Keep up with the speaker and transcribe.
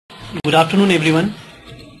Good afternoon, everyone.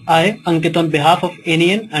 I, Ankit, on behalf of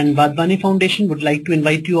NEN and Wadhwani Foundation, would like to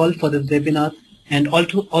invite you all for this webinar and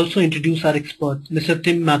also introduce our expert, Mr.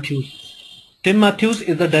 Tim Mathews. Tim Mathews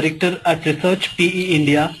is the Director at Research PE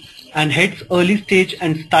India and heads early stage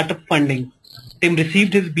and startup funding. Tim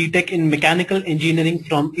received his BTech in Mechanical Engineering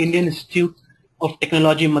from Indian Institute of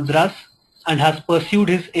Technology, Madras, and has pursued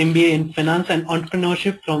his MBA in Finance and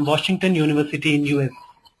Entrepreneurship from Washington University in US.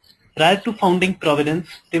 Prior to founding Providence,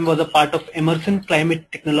 Tim was a part of Emerson Climate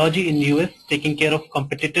Technology in US, taking care of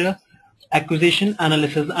competitor acquisition,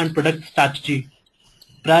 analysis, and product strategy.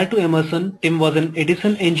 Prior to Emerson, Tim was an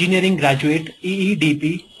Edison engineering graduate,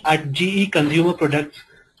 EEDP, at GE Consumer Products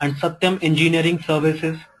and Satyam Engineering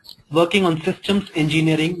Services, working on systems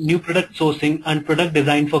engineering, new product sourcing, and product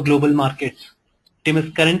design for global markets. Tim is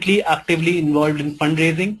currently actively involved in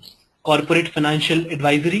fundraising, corporate financial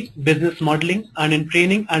advisory, business modeling, and in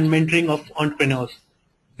training and mentoring of entrepreneurs.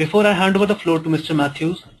 Before I hand over the floor to Mr.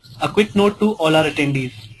 Mathews, a quick note to all our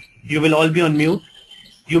attendees. You will all be on mute.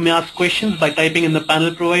 You may ask questions by typing in the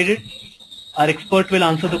panel provided. Our expert will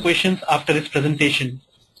answer the questions after his presentation.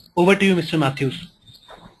 Over to you, Mr. Mathews.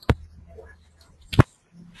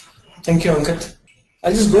 Thank you, Ankit.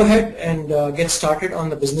 I'll just go ahead and get started on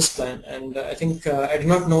the business plan. And I think I do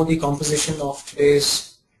not know the composition of today's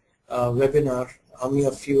webinar. How many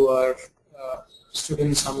of you are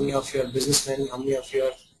students, how many of you are businessmen, how many of you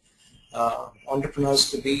are entrepreneurs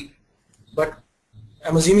to be. But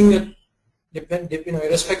I'm assuming that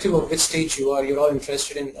irrespective of which stage you are, you're all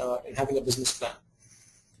interested in having a business plan.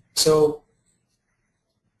 So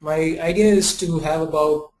my idea is to have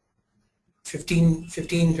about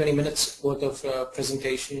 15-20 minutes worth of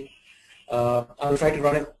presentation. I'll try to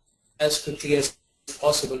run it as quickly as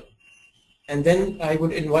possible. And then I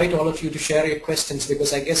would invite all of you to share your questions,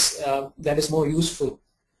 because I guess that is more useful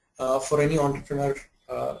for any entrepreneur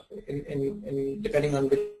depending on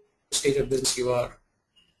which stage of business you are.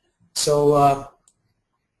 So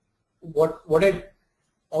what I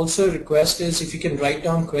also request is if you can write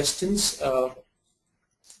down questions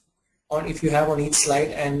if you have on each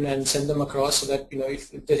slide and send them across, so that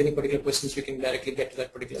if there's any particular questions we can directly get to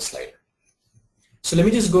that particular slide. So let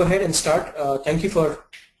me just go ahead and start. Thank you for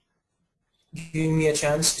giving me a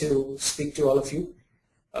chance to speak to all of you.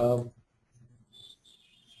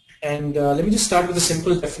 Let me just start with a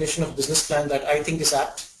simple definition of business plan that I think is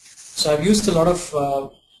apt. So I've used a lot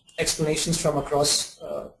of explanations from across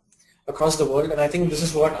the world, and I think this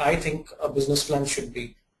is what I think a business plan should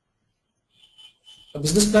be. A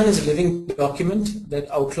business plan is a living document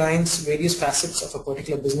that outlines various facets of a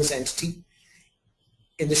particular business entity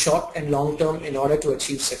in the short and long term in order to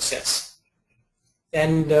achieve success.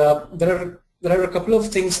 And there are a couple of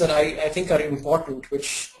things that I think are important,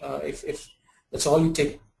 which if that's all you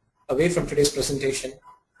take away from today's presentation.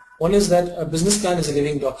 One is that a business plan is a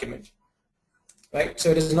living document, right? So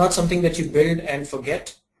it is not something that you build and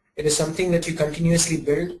forget. It is something that you continuously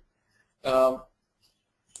build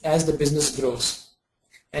as the business grows.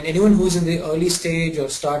 And anyone who's in the early stage or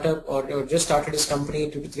startup or just started his company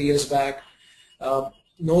 2 to 3 years back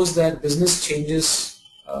knows that business changes,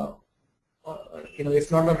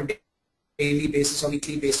 if not on a daily basis, on a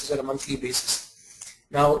weekly basis, or a monthly basis.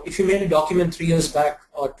 Now, if you made a document 3 years back,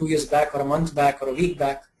 or 2 years back, or a month back, or a week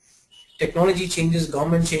back, technology changes,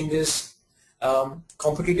 government changes,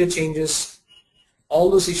 competitor changes. All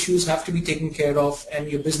those issues have to be taken care of, and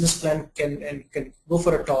your business plan can go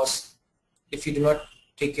for a toss if you do not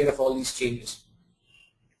take care of all these changes.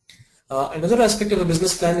 Another aspect of a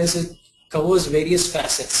business plan is it covers various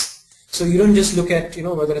facets. So you don't just look at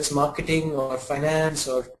whether it's marketing or finance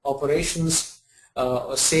or operations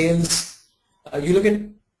or sales. You look at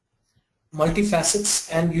multifacets,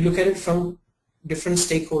 and you look at it from different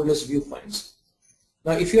stakeholders' viewpoints.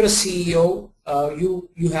 Now, if you're a CEO,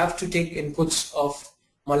 you have to take inputs of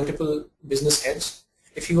multiple business heads.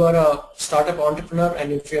 If you are a startup entrepreneur,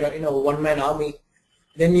 and if you're a one-man army,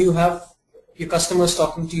 then you have your customers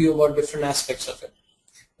talking to you about different aspects of it.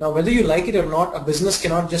 Now, whether you like it or not, a business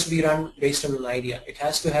cannot just be run based on an idea. It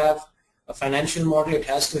has to have a financial model, it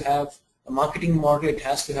has to have a marketing model, it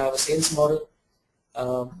has to have a sales model,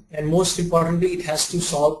 and most importantly, it has to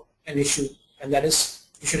solve an issue, and that is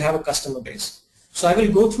you should have a customer base. So I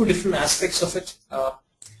will go through different aspects of it,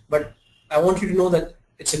 but I want you to know that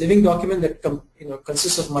it's a living document that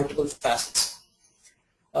consists of multiple facets.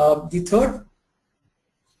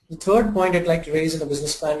 The third point I'd like to raise in a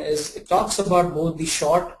business plan is it talks about both the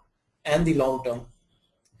short and the long term.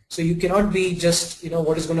 So you cannot be just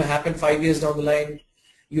what is going to happen 5 years down the line.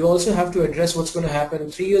 You also have to address what's going to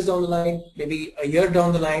happen 3 years down the line, maybe a year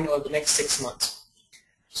down the line, or the next 6 months.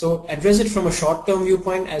 So address it from a short-term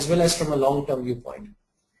viewpoint as well as from a long-term viewpoint.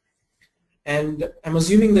 And I'm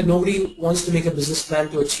assuming that nobody wants to make a business plan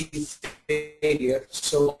to achieve failure,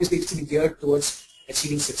 so obviously it's to be geared towards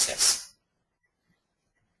achieving success.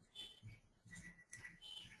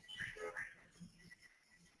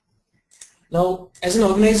 Now, as an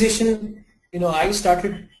organization, I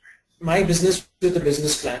started my business with a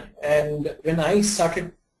business plan, and when I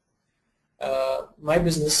started my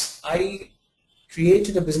business, I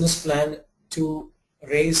created a business plan to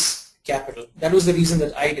raise capital. That was the reason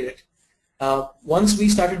that I did it. Once we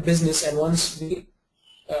started business and once we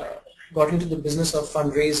got into the business of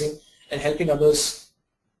fundraising and helping others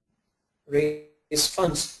raise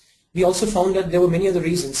funds, we also found that there were many other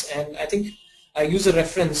reasons, and I think I use a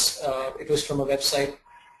reference. It was from a website,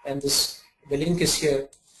 and the link is here.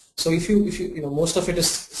 So if you most of it is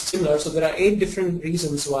similar. So there are 8 different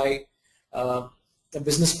reasons why a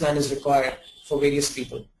business plan is required for various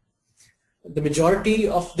people. The majority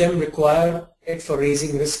of them require it for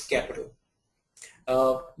raising risk capital.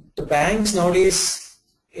 The banks nowadays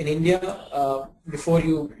in India, before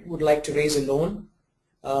you would like to raise a loan,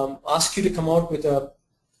 ask you to come out with a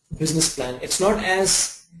business plan. It's not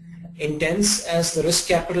as intense as the risk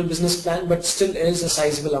capital business plan, but still is a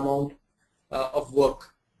sizable amount of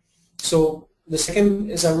work. So the second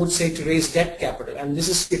is, I would say, to raise debt capital, and this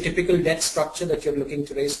is the typical debt structure that you're looking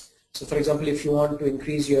to raise. So for example, if you want to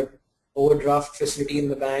increase your overdraft facility in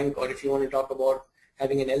the bank, or if you want to talk about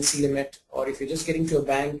having an LC limit, or if you're just getting to a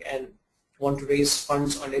bank and want to raise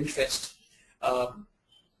funds on interest,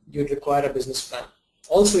 you'd require a business plan.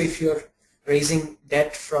 Also, if you're raising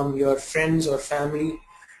debt from your friends or family,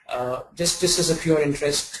 just as a pure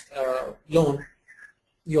interest loan,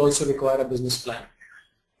 you also require a business plan.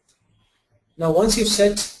 Now, once you've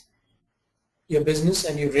set your business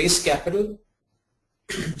and you raise capital,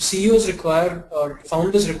 CEOs require, or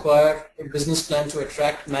founders require, a business plan to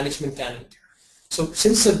attract management talent. So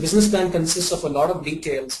since the business plan consists of a lot of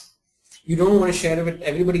details, you don't want to share it with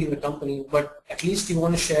everybody in the company, but at least you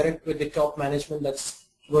want to share it with the top management that's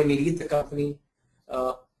going to lead the company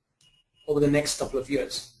over the next couple of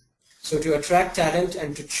years. So to attract talent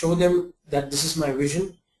and to show them that this is my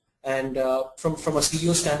vision, and from a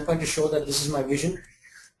CEO standpoint, to show that this is my vision,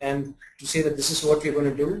 and to say that this is what we're going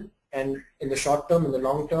to do, and in the short term, in the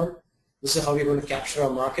long term, this is how we're going to capture our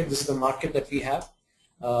market, this is the market that we have,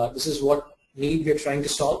 this is what need we're trying to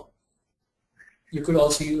solve. You could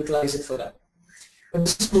also utilize it for that. But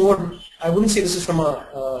this is more, I wouldn't say this is from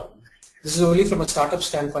this is only from a startup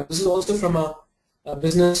standpoint. This is also from a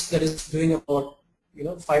business that is doing about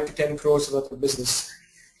 5 to 10 crores worth of business.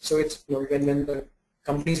 So it's when the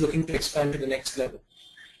company is looking to expand to the next level.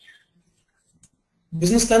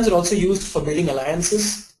 Business plans are also used for building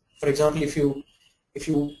alliances. For example, if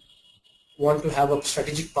you want to have a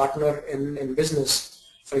strategic partner in business,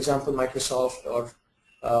 for example, Microsoft or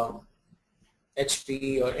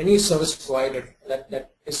HP or any service provider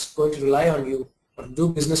that is going to rely on you or do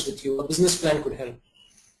business with you, a business plan could help.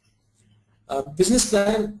 A business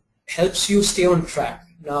plan helps you stay on track.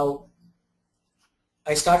 Now,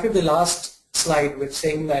 I started the last slide with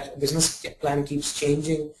saying that a business plan keeps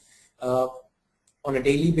changing on a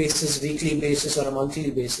daily basis, weekly basis, or a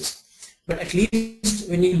monthly basis. But at least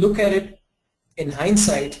when you look at it in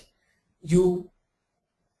hindsight, you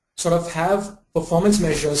sort of have performance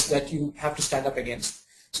measures that you have to stand up against.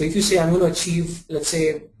 So if you say, I'm going to achieve, let's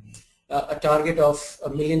say, a target of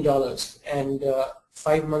 $1 million, and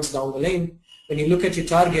 5 months down the lane, when you look at your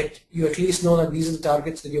target, you at least know that these are the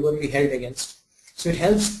targets that you're going to be held against. So it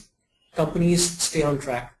helps companies stay on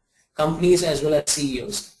track, companies as well as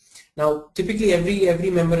CEOs. Now, typically every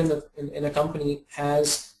member in a company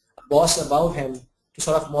has a boss above him to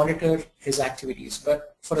sort of monitor his activities.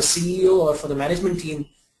 But for a CEO or for the management team,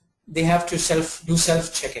 they have to do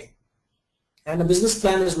self-checking. And a business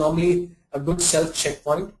plan is normally a good self-check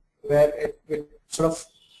point where it sort of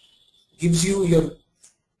gives you your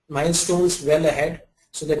milestones well ahead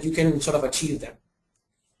so that you can sort of achieve them.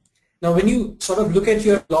 Now, when you sort of look at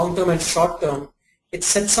your long-term and short-term, it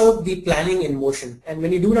sets out the planning in motion. And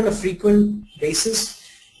when you do it on a frequent basis,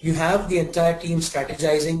 you have the entire team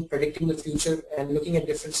strategizing, predicting the future, and looking at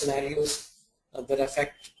different scenarios that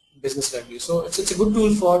affect business value. So it's a good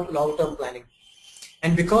tool for long-term planning.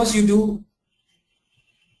 And because you do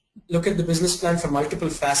look at the business plan from multiple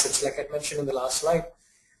facets, like I mentioned in the last slide,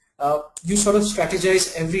 you sort of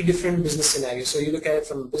strategize every different business scenario. So you look at it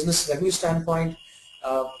from a business revenue standpoint,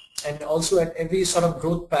 and also at every sort of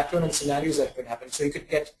growth pattern and scenarios that could happen. So you could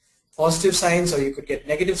get positive signs or you could get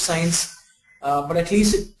negative signs, but at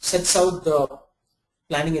least it sets out the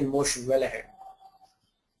planning in motion well ahead.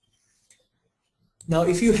 Now,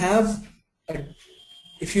 if you have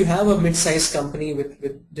a mid-sized company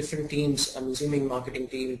with different teams, I'm assuming marketing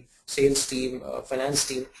team, sales team, finance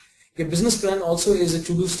team, your business plan also is a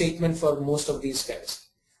to-do statement for most of these guys.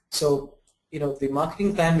 So, the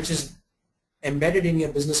marketing plan, which is embedded in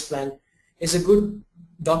your business plan, is a good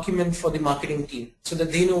document for the marketing team so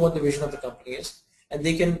that they know what the vision of the company is and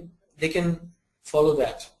they can follow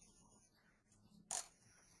that.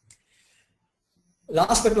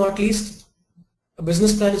 Last but not least, a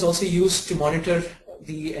business plan is also used to monitor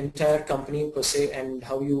the entire company per se and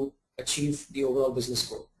how you achieve the overall business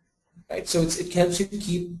goal, right? So it helps you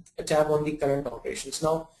keep a tab on the current operations.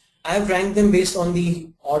 Now, I have ranked them based on the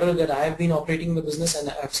order that I have been operating the business and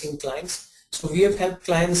I have seen clients. So we have helped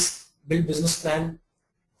clients build business plan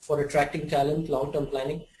for attracting talent, long-term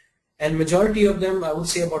planning, and majority of them, I would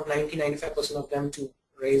say about 90-95% of them to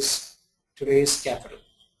raise capital.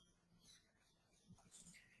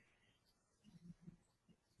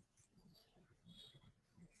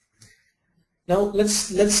 Now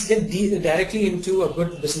let's get directly into a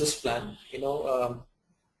good business plan.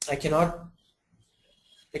 I cannot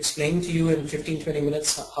explain to you in 15-20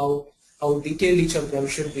 minutes how detailed each of them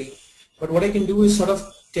should be, but what I can do is sort of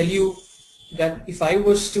tell you that if I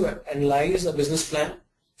was to analyze a business plan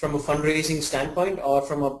from a fundraising standpoint or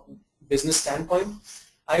from a business standpoint,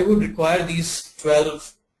 I would require these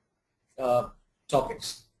 12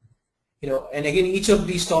 topics. And again, each of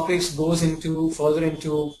these topics goes further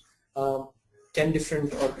into 10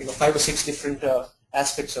 different or 5 or 6 different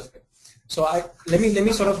aspects of it. So let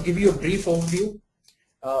me sort of give you a brief overview.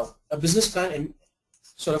 A business plan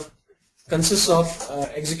sort of consists of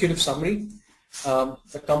executive summary, a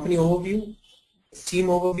company overview, a team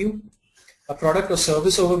overview, a product or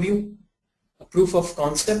service overview, a proof of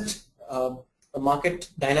concept, a market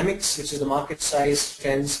dynamics, which is the market size,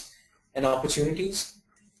 trends, and opportunities,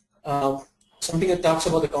 something that talks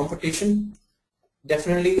about the competition,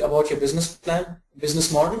 definitely about your business plan,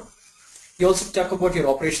 business model. You also talk about your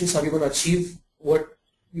operations, how you're going to achieve what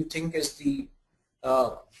you think is the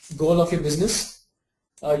goal of your business.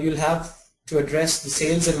 You'll have to address the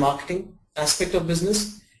sales and marketing aspect of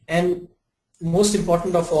business, and most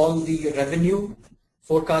important of all, the revenue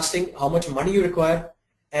forecasting, how much money you require,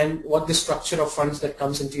 and what the structure of funds that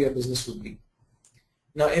comes into your business would be.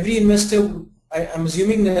 Now, every investor, I'm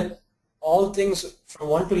assuming that all things from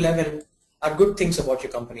 1 to 11 are good things about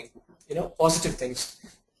your company, positive things.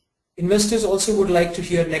 Investors also would like to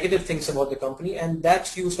hear negative things about the company, and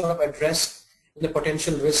that you sort of address the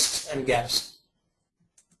potential risks and gaps.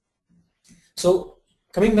 So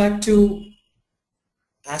coming back to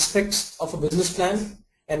aspects of a business plan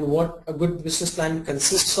and what a good business plan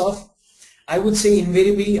consists of, I would say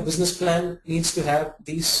invariably a business plan needs to have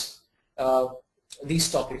these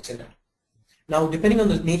topics in it. Now, depending on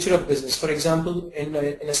the nature of business, for example, in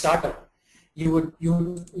a startup, you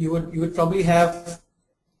would probably have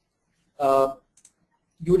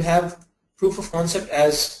you would have proof of concept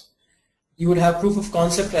as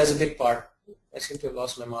a big part. I seem to have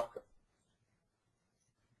lost my marker.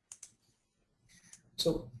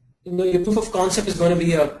 So your proof of concept is going to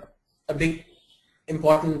be a big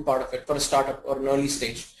important part of it for a startup or an early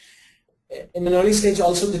stage. In an early stage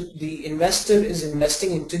also, the investor is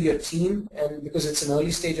investing into your team, and because it's an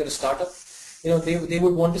early stage or a startup, they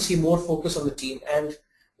would want to see more focus on the team and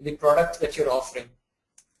the product that you're offering.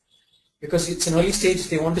 Because it's an early stage,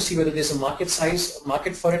 they want to see whether there's a market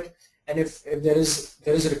for it, and if there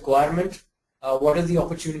is a requirement, what are the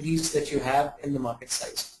opportunities that you have in the market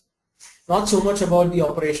size. Not so much about the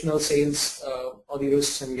operational sales or the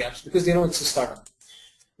risks and gaps, because they know it's a startup.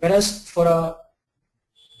 Whereas for a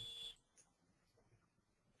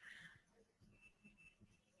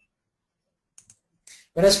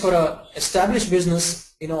established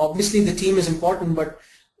business, obviously the team is important, but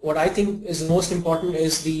what I think is the most important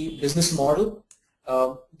is the business model,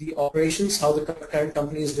 the operations, how the current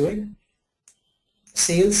company is doing,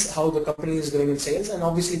 sales, how the company is doing in sales, and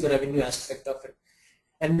obviously the revenue aspect of it.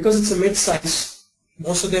 And because it's a mid-size,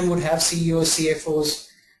 most of them would have CEOs, CFOs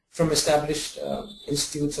from established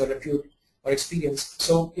institutes or repute or experience.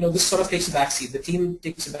 So this sort of takes a backseat. The team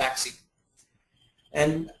takes a backseat.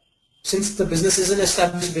 And since the business is an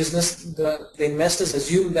established business, the investors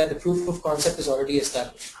assume that the proof of concept is already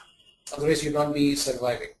established. Otherwise, you'd not be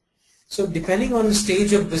surviving. So depending on the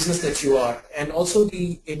stage of business that you are and also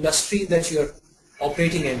the industry that you're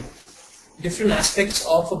operating in, different aspects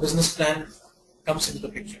of a business plan comes into the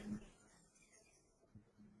picture.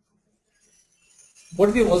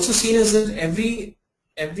 What we've also seen is that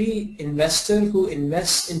every investor who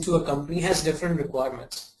invests into a company has different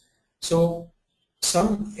requirements. So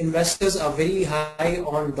some investors are very high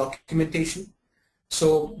on documentation.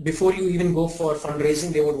 So before you even go for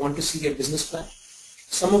fundraising, they would want to see your business plan.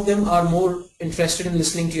 Some of them are more interested in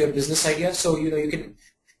listening to your business idea. So you can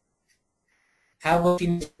have a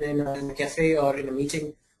team in a cafe or in a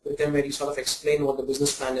meeting with them where you sort of explain what the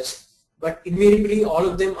business plan is. But invariably, all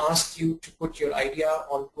of them ask you to put your idea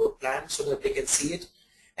onto a plan so that they can see it.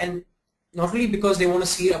 And not only because they want to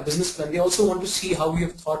see a business plan, they also want to see how you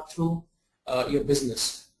have thought through your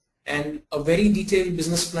business. And a very detailed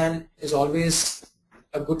business plan is always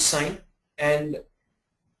a good sign. And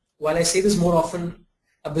while I say this more often,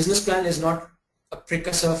 a business plan is not a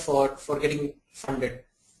precursor for getting funded.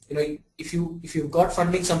 If you've got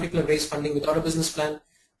funding, some people have raised funding without a business plan.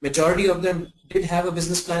 Majority of them did have a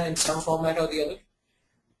business plan in some format or the other.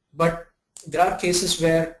 But there are cases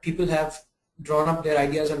where people have drawn up their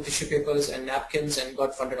ideas on tissue papers and napkins and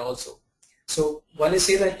got funded also. So while I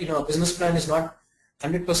say that a business plan is not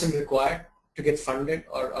 100% required to get funded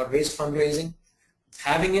or raise fundraising,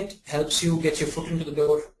 having it helps you get your foot into the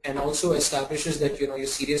door and also establishes that you're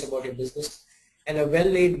serious about your business. And a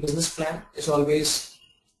well-laid business plan is always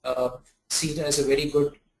seen as a very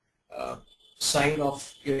good sign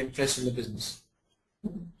of your interest in the business.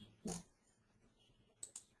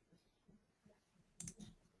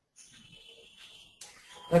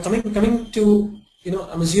 Now coming to,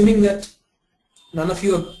 I'm assuming that none of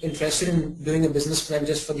you are interested in doing a business plan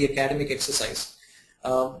just for the academic exercise.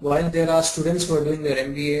 While there are students who are doing their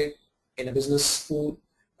MBA in a business school,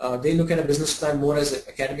 they look at a business plan more as an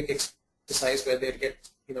academic exercise where they get,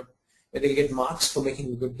 where they get marks for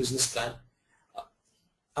making a good business plan.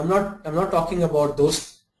 I'm not talking about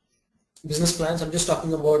those business plans. I'm just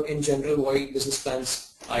talking about in general why business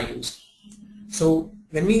plans are used. So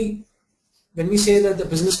when we say that the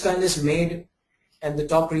business plan is made and the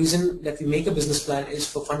top reason that we make a business plan is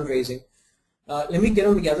for fundraising, let me get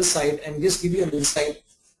on the other side and just give you an insight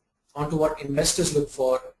onto what investors look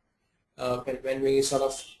for when we sort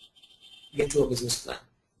of get to a business plan.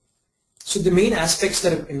 So the main aspects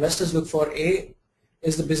that investors look for, A,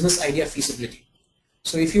 is the business idea feasibility.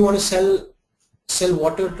 So if you want to sell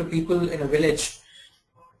water to people in a village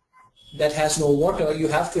that has no water, you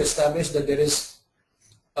have to establish that there is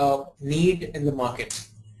a need in the market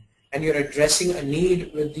and you're addressing a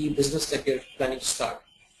need with the business that you're planning to start.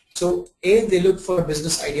 So A, they look for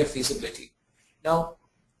business idea feasibility. Now,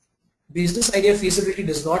 business idea feasibility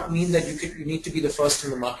does not mean that you need to be the first in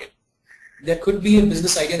the market. There could be a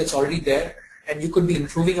business idea that's already there and you could be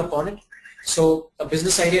improving upon it. So a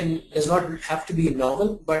business idea does not have to be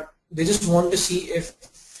novel, but they just want to see if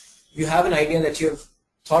you have an idea that you've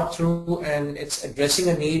thought through and it's addressing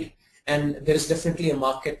a need and there is definitely a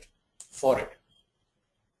market for it.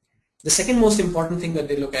 The second most important thing that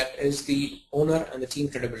they look at is the owner and the team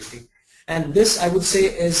credibility. And this, I would say,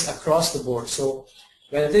 is across the board. So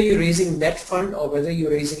whether you're raising debt fund or whether you're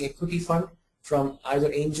raising equity fund from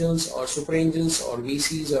either angels or super angels or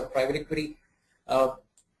VCs or private equity,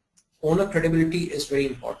 owner credibility is very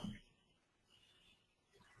important.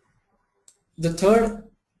 The third,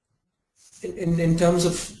 in terms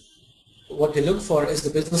of what they look for, is the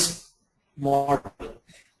business model.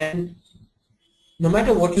 And no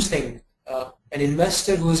matter what you think, an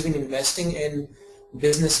investor who has been investing in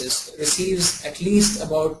businesses receives at least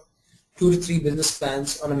about 2 to 3 business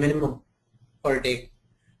plans on a minimum per day.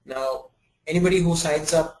 Now, anybody who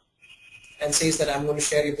signs up and says that I'm going to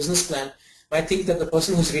share your business plan might think that the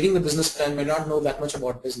person who's reading the business plan may not know that much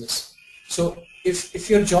about business. So if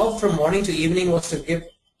your job from morning to evening was to give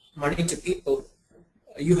money to people,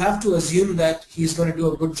 you have to assume that he's going to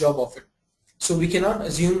do a good job of it. So we cannot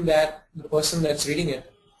assume that the person that's reading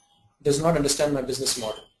it does not understand my business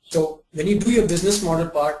model. So when you do your business model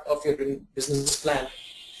part of your business plan,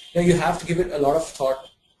 you have to give it a lot of thought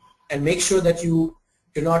and make sure that you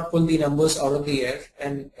do not pull the numbers out of the air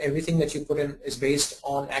and everything that you put in is based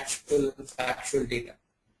on actual factual data.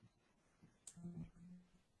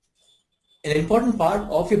 An important part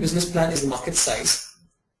of your business plan is the market size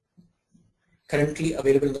currently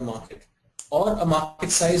available in the market, or a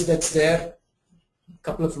market size that's there a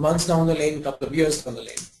couple of months down the lane, a couple of years down the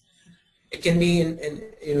lane. It can be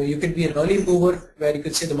you could be an early mover where you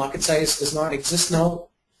could say the market size does not exist now,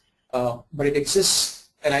 but it exists.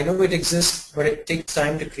 And I know it exists, but it takes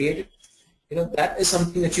time to create it. That is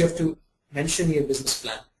something that you have to mention in your business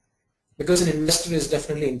plan, because an investor is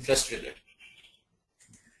definitely interested in it.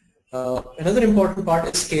 Another important part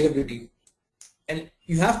is scalability. And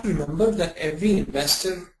you have to remember that every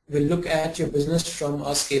investor will look at your business from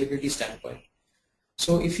a scalability standpoint.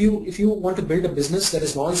 So if you want to build a business that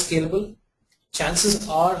is non-scalable, chances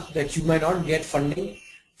are that you might not get funding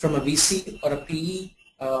from a VC or a PE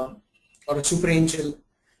or a super angel,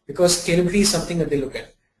 because scalability is something that they look at.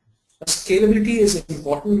 Now, scalability is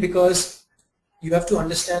important because you have to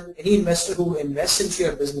understand any investor who invests into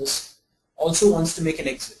your business also wants to make an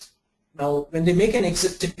exit. Now, when they make an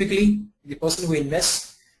exit, typically the person who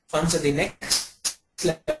invests funds at the next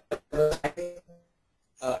level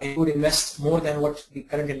and would invest more than what the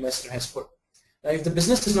current investor has put. Now, if the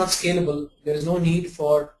business is not scalable, there is no need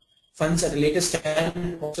for funds at a later stage,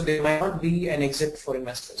 so there might not be an exit for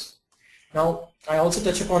investors. Now, I also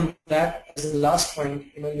touch upon that as the last point.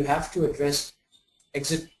 You have to address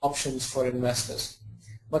exit options for investors,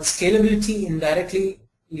 but scalability indirectly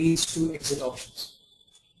leads to exit options.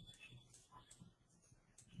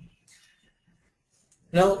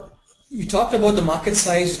 Now, you talked about the market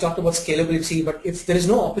size, you talked about scalability, but if there is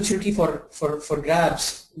no opportunity for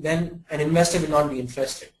grabs, then an investor will not be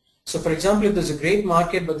interested. So for example, if there's a great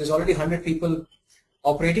market, but there's already 100 people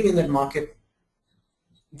operating in that market,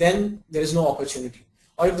 then there is no opportunity.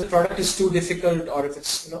 Or if the product is too difficult, or if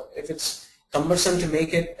it's cumbersome to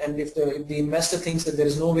make it, and if the investor thinks that there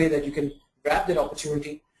is no way that you can grab that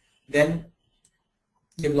opportunity, then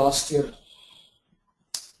you've lost your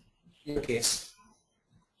case.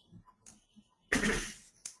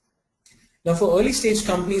 Now, for early stage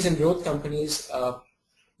companies and growth companies,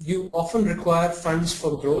 you often require funds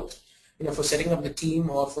for growth, for setting up the team,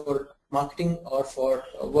 or for marketing, or for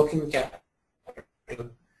working capital.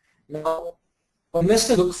 Now, what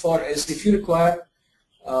investors look for is, if you require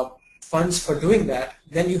funds for doing that,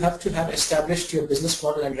 then you have to have established your business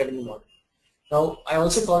model and revenue model. Now, I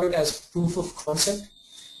also call it as proof of concept.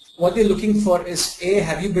 What they're looking for is, A,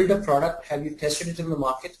 have you built a product? Have you tested it in the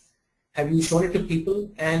market? Have you shown it to people?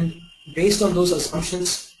 And based on those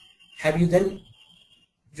assumptions, have you then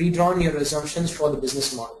redrawn your assumptions for the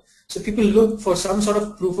business model? So people look for some sort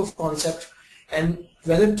of proof of concept, and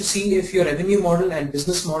whether to see if your revenue model and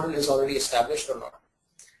business model is already established or not.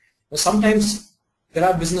 Now, sometimes there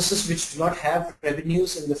are businesses which do not have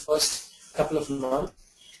revenues in the first couple of months.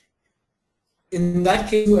 In that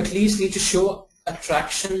case, you at least need to show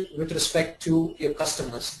attraction with respect to your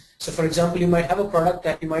customers. So for example, you might have a product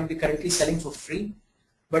that you might be currently selling for free,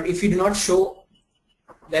 but if you do not show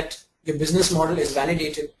that your business model is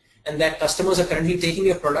validated and that customers are currently taking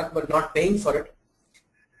your product but not paying for it,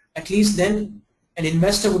 at least then an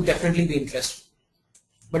investor would definitely be interested.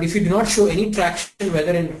 But if you do not show any traction,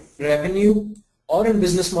 whether in revenue or in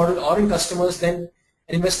business model or in customers, then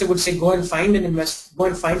an investor would say, go and find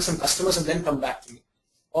some customers and then come back to me.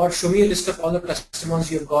 Or show me a list of all the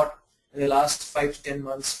customers you've got in the last 5 to 10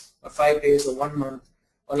 months, or 5 days, or 1 month,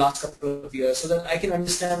 or last couple of years, so that I can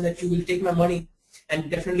understand that you will take my money and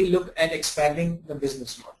definitely look at expanding the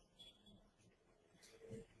business model.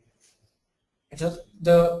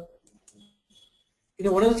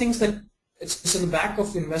 One of the things that it's in the back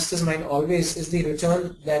of the investor's mind always is the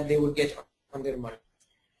return that they would get on their money.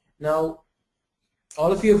 Now,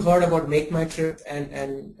 all of you have heard about Make My Trip and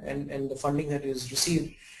the funding that is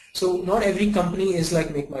received. So not every company is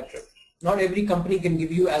like Make My Trip. Not every company can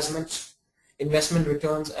give you as much investment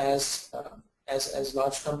returns as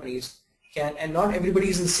large companies can, and not everybody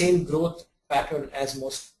is in the same growth pattern as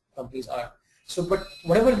most companies are. So, but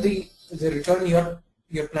whatever the return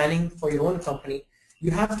you're planning for your own company,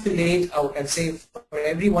 you have to lay it out and say, for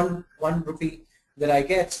every one rupee that I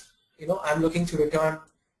get, I'm looking to return,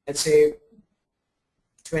 let's say,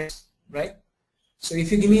 20, right? So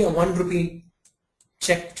if you give me a 1 rupee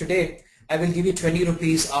check today, I will give you 20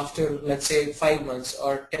 rupees after, let's say, 5 months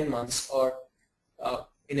or 10 months or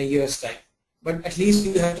in a year's time. But at least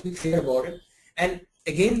you have to be clear about it. And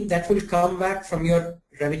again, that will come back from your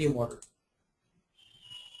revenue model.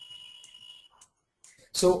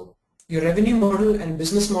 So your revenue model and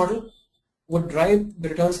business model would drive the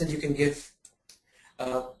returns that you can give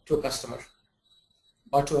to a customer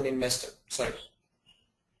or to an investor. Sorry.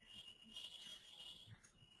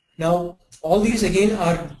 Now, all these again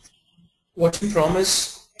are what you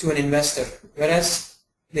promise to an investor, whereas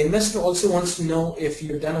the investor also wants to know if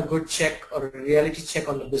you've done a good check or a reality check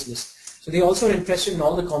on the business. So they also are interested in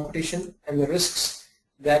all the competition and the risks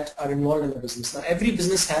that are involved in the business. Now, every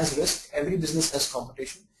business has risk, every business has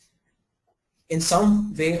competition in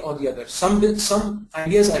some way or the other. Some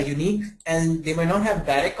ideas are unique and they might not have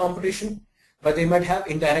direct competition, but they might have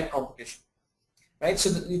indirect competition. Right?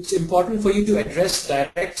 So it's important for you to address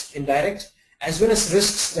direct, indirect, as well as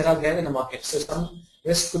risks that are there in the market. So some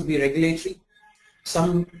risks could be regulatory,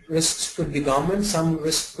 some risks could be government, some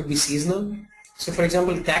risks could be seasonal. So for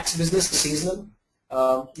example, tax business is seasonal.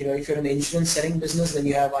 If you're in the insurance selling business, then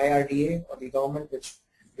you have IRDA or the government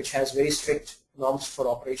which has very strict norms for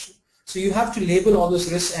operation. So you have to label all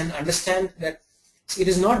those risks and understand that it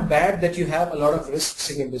is not bad that you have a lot of risks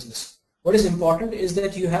in your business. What is important is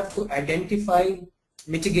that you have to identify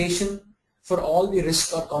mitigation for all the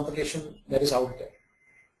risk or competition that is out there.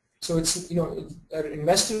 So it's, an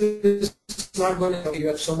investor is not going to, you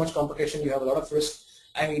have so much competition, you have a lot of risk,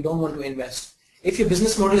 I don't want to invest. If your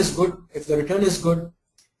business model is good, if the return is good,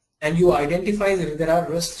 and you identify that there are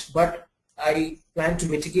risks, but I plan to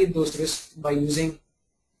mitigate those risks by using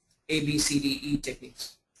A, B, C, D, E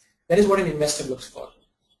techniques. That is what an investor looks for.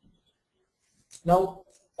 Now,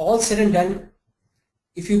 all said and done,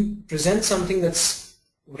 if you present something that's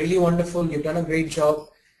really wonderful, you've done a great job,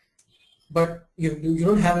 but you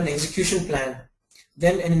don't have an execution plan,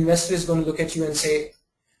 then an investor is going to look at you and say,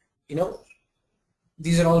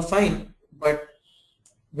 these are all fine, but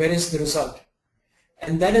where is the result?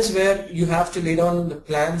 And that is where you have to lay down the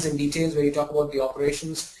plans and details, where you talk about the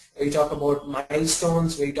operations, where you talk about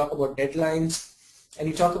milestones, where you talk about deadlines, and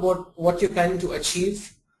you talk about what you're planning to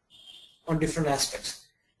achieve on different aspects.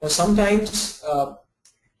 Now, sometimes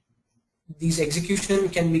these execution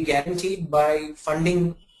can be guaranteed by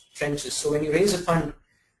funding trenches. So when you raise a fund,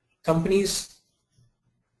 companies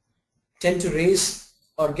tend to raise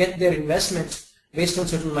or get their investment based on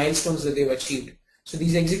certain milestones that they've achieved. So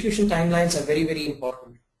these execution timelines are very, very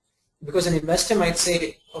important, because an investor might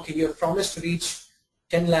say, okay, you have promised to reach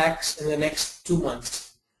 10 lakhs in the next 2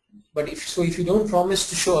 months. But if you don't promise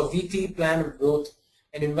to show a weekly plan of growth,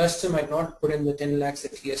 an investor might not put in the 10 lakhs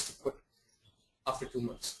that he has to put after 2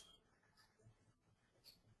 months.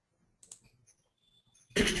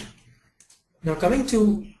 Now, coming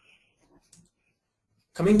to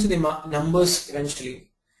the numbers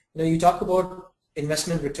eventually, you talk about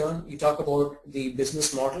investment return, you talk about the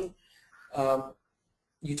business model,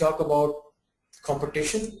 you talk about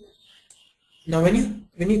competition. Now, when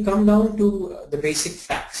you come down to the basic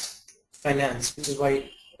facts, finance, which is why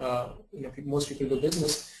most people do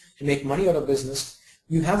business to make money out of business,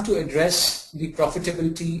 you have to address the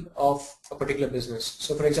profitability of a particular business.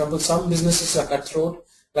 So, for example, some businesses are cutthroat,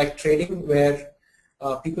 like trading, where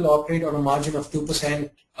people operate on a margin of 2%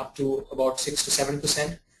 up to about 6 to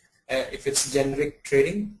 7%. If it's generic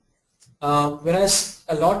trading, whereas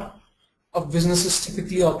a lot of businesses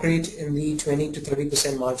typically operate in the 20 to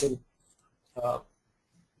 30% margin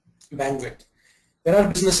bandwidth. There are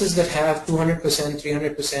businesses that have 200%,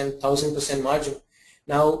 300%, 1000% margin.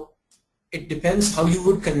 Now, it depends how you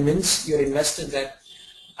would convince your investor that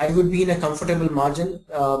I would be in a comfortable margin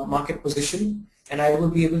market position, and I will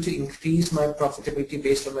be able to increase my profitability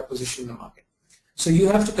based on my position in the market. So you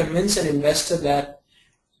have to convince an investor that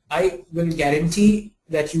I will guarantee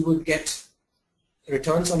that you will get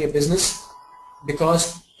returns on your business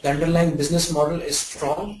because the underlying business model is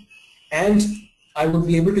strong, and I will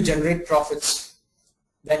be able to generate profits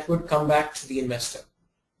that would come back to the investor.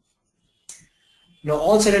 Now,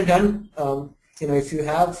 all said and done, if you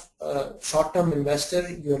have a short-term investor,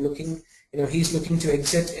 you're looking, he's looking to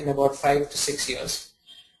exit in about 5 to 6 years.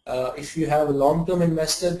 If you have a long-term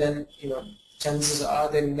investor, then chances are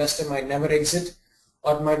the investor might never exit,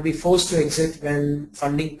 or might be forced to exit when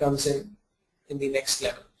funding comes in the next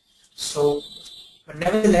level. So, but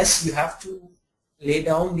nevertheless, you have to lay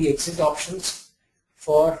down the exit options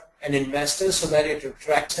for an investor so that it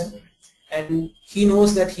attracts him, and he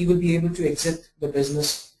knows that he will be able to exit the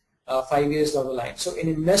business 5 years down the line. So an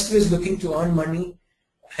investor is looking to earn money,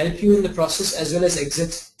 help you in the process, as well as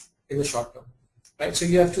exit in the short term, right? So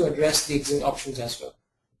you have to address the exit options as well.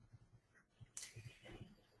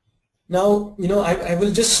 Now, I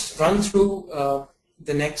will just run through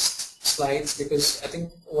the next slides, because I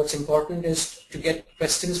think what's important is to get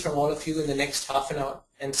questions from all of you in the next half an hour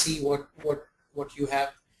and see what you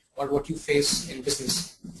have or what you face in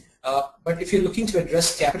business. But if you're looking to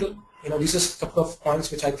address capital, these are a couple of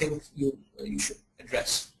points which I think you should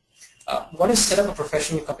address. One is set up a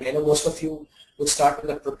professional company. I know most of you would start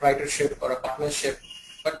with a proprietorship or a partnership,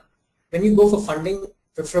 but when you go for funding,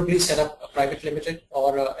 preferably set up a private limited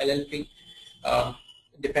or a LLP,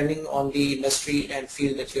 depending on the industry and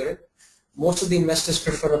field that you're in. Most of the investors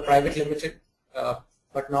prefer a private limited,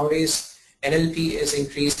 but nowadays LLP is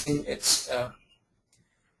increasing its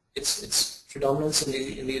predominance in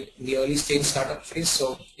the early stage startup phase.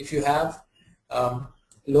 So if you have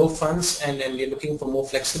low funds and you're looking for more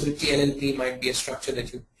flexibility, LLP might be a structure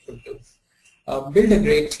that you could do. Build a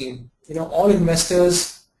great team. All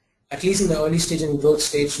investors, at least in the early stage and growth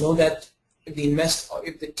stage, know that if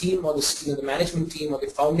the team or the management team or the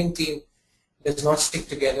founding team does not stick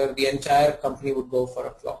together, the entire company would go for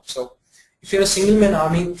a flop. So if you're a single man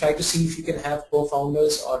army, try to see if you can have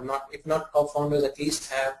co-founders, or not. If not co-founders, at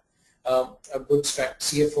least have a good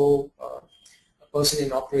CFO, a person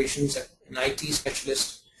in operations, an IT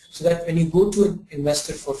specialist, so that when you go to an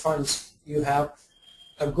investor for funds, you have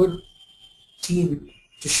a good team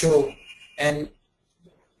to show and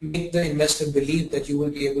make the investor believe that you will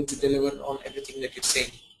be able to deliver on everything that you're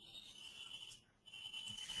saying.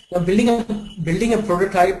 Now, building a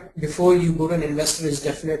prototype before you go to an investor is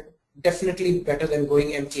definitely better than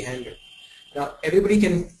going empty-handed. Now, everybody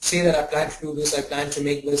can say that I plan to do this, I plan to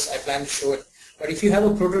make this, I plan to show it. But if you have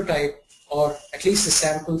a prototype, or at least a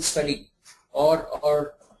sample study,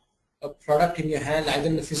 or a product in your hand, either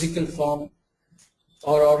in the physical form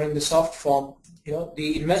or in the soft form,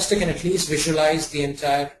 the investor can at least visualize the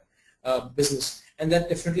entire business, and that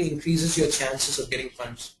definitely increases your chances of getting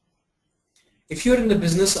funds. If you're in the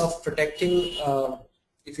business of protecting,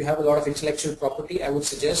 if you have a lot of intellectual property, I would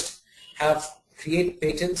suggest create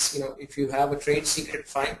patents. If you have a trade secret,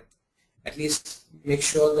 fine. At least make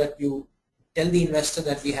sure that you tell the investor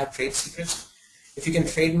that we have trade secrets. If you can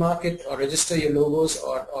trademark it or register your logos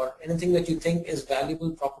or anything that you think is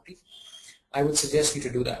valuable property, I would suggest you to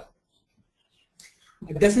do that.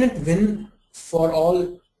 A definite win for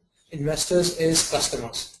all investors is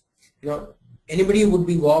customers. Anybody would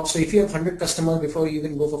be wow. So if you have 100 customers before you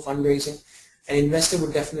even go for fundraising, an investor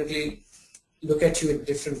would definitely look at you in a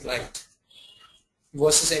different light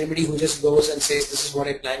versus anybody who just goes and says, this is what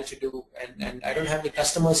I plan to do, and I don't have any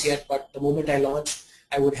customers yet, but the moment I launch,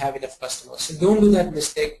 I would have enough customers. So don't do that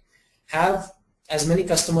mistake. Have as many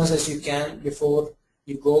customers as you can before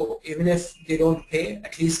you go. Even if they don't pay,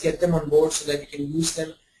 at least get them on board so that you can use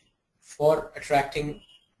them for attracting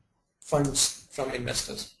funds from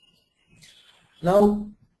investors. Now,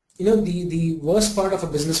 the worst part of a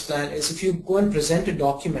business plan is if you go and present a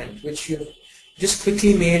document which you've just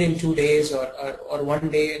quickly made in 2 days or 1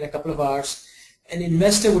 day in a couple of hours, an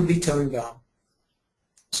investor would be turned down.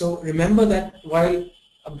 So remember that while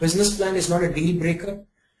a business plan is not a deal breaker,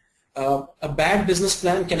 a bad business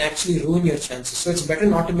plan can actually ruin your chances. So it's better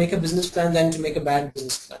not to make a business plan than to make a bad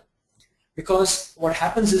business plan. Because what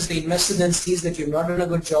happens is the investor then sees that you've not done a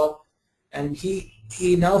good job, and he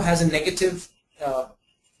now has a negative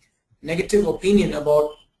opinion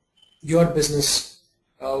about your business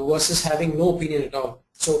versus having no opinion at all.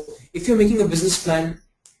 So if you're making a business plan,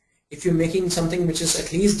 if you're making something which is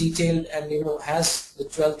at least detailed and has the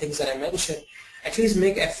 12 things that I mentioned, at least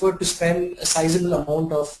make effort to spend a sizable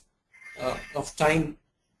amount of time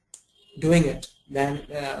doing it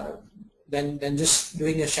than just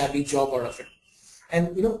doing a shabby job out of it.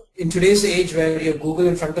 And in today's age where you have Google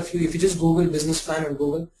in front of you, if you just Google business plan on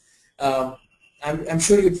Google, I'm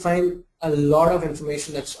sure you'd find a lot of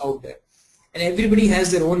information that's out there. And everybody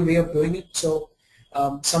has their own way of doing it. So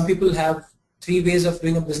some people have 3 ways of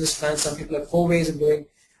doing a business plan, some people have 4 ways of doing.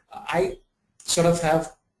 I sort of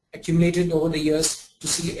have accumulated over the years to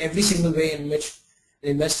see every single way in which the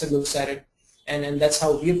investor looks at it, and that's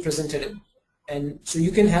how we've presented it. And so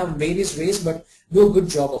you can have various ways, but do a good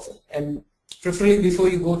job of it. And preferably before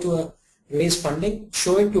you go to raise funding,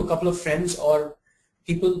 show it to a couple of friends or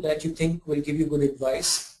people that you think will give you good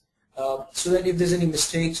advice, so that if there's any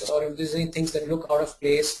mistakes or if there's any things that look out of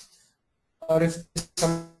place, or if there's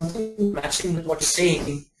something matching with what you're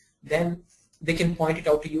saying, then they can point it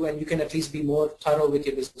out to you and you can at least be more thorough with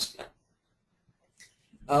your business plan.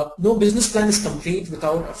 No business plan is complete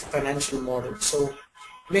without a financial model. So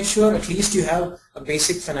make sure at least you have a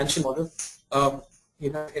basic financial model.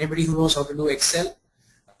 Anybody who knows how to do Excel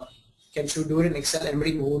can do it in Excel.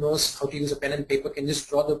 Anybody who knows how to use a pen and paper can just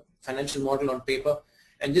draw the financial model on paper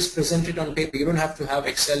and just present it on paper. You don't have to have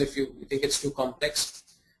Excel if you think it's too complex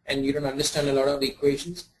and you don't understand a lot of the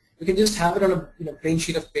equations. You can just have it on a plain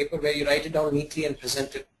sheet of paper where you write it down neatly and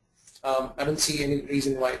present it. I don't see any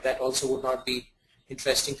reason why that also would not be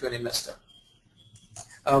interesting to an investor.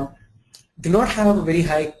 Do not have a very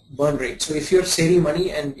high burn rate. So if you're saving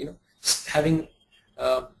money and having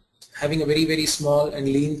a very, very small and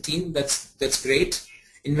lean team, that's great.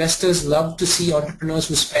 Investors love to see entrepreneurs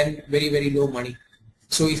who spend very, very low money.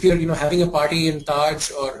 So if you're having a party in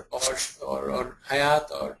Taj or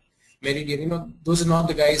Hyatt or Meridian, those are not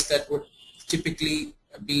the guys that would typically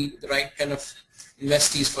be the right kind of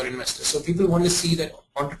investees for investors. So people want to see that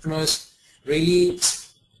entrepreneurs really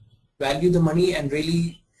value the money and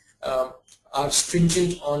really are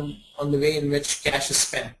stringent on the way in which cash is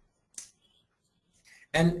spent.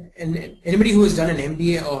 And anybody who has done an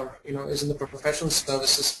MBA or is in the professional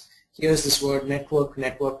services hears this word network,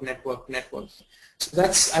 network, network, network. So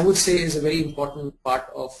that's, I would say, is a very important part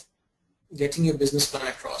of getting your business plan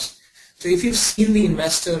across. So if you've seen the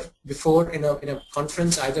investor before in a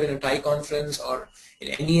conference, either in a Thai conference or in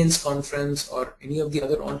Indian's conference or any of the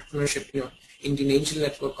other entrepreneurship, Indian Angel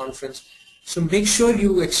Network conference, So make sure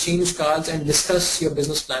you exchange cards and discuss your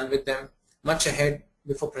business plan with them much ahead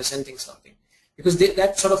before presenting something, because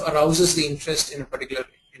that sort of arouses the interest in a particular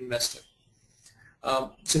investor.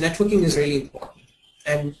 So networking is really important,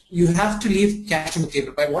 and you have to leave cash on the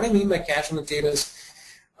table. By what I mean by cash on the table is,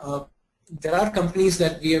 there are companies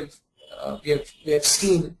that we have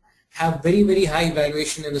seen have very high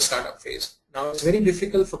valuation in the startup phase. Now it's very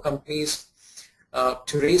difficult for companies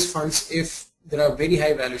to raise funds if there are very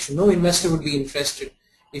high valuation. No investor would be interested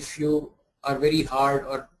if you are very hard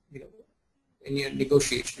or in your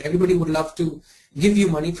negotiation. Everybody would love to give you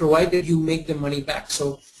money provided you make the money back.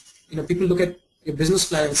 So people look at your business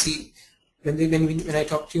plan and see, when I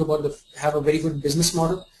talk to you about have a very good business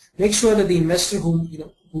model, make sure that the investor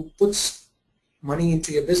who puts money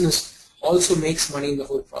into your business also makes money in the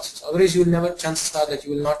whole process. Otherwise, you will never. Chances are that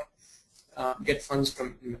you will not get funds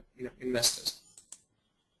from investors.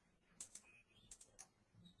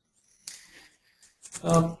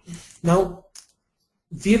 Now,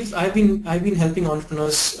 I've been helping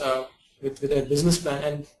entrepreneurs with their business plan,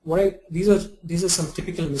 and these are some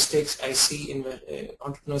typical mistakes I see in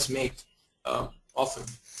entrepreneurs make often.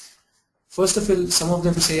 First of all, some of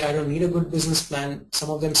them say, I don't need a good business plan. Some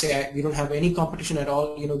of them say, we don't have any competition at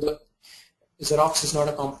all. The Xerox is not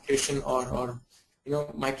a competition, or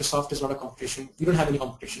Microsoft is not a competition. We don't have any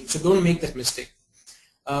competition. So don't make that mistake.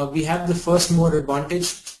 We have the first mover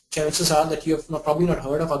advantage. Chances are that you have probably not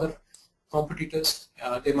heard of other competitors.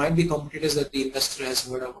 There might be competitors that the investor has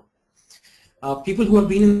heard of. People who have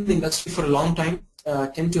been in the industry for a long time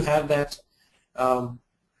tend to have that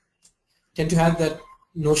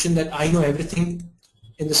notion that I know everything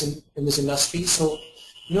in this industry. So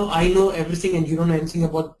I know everything and you don't know anything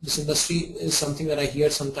about this industry is something that I hear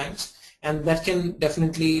sometimes, and that can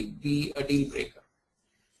definitely be a deal breaker.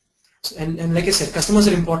 And like I said, customers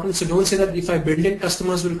are important, so don't say that if I build it,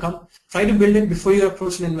 customers will come. Try to build it before you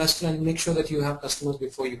approach an investor, and make sure that you have customers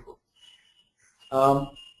before you go.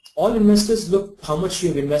 All investors look how much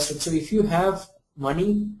you've invested. So if you have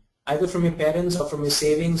money, either from your parents or from your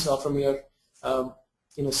savings or from your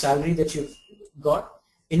salary that you've got,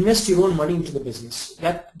 invest your own money into the business.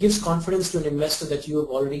 That gives confidence to an investor that you have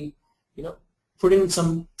already put in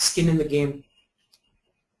some skin in the game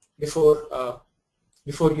before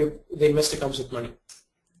the investor comes with money.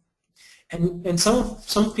 And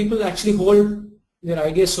some people actually hold their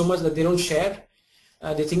ideas so much that they don't share.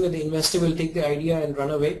 They think that the investor will take the idea and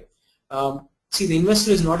run away. See, the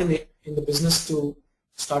investor is not in the business to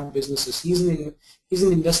start businesses. He's in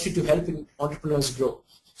the industry to help entrepreneurs grow.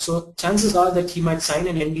 So chances are that he might sign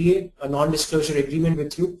an NDA, a non-disclosure agreement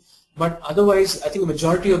with you, but otherwise I think the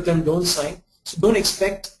majority of them don't sign. So don't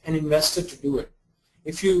expect an investor to do it.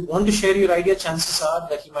 If you want to share your idea, chances are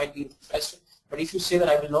that he might be interested. But if you say that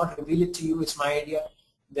I will not reveal it to you, it's my idea,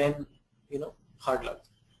 then hard luck.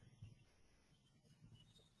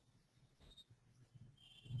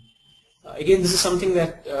 Again, this is something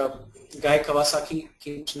that Guy Kawasaki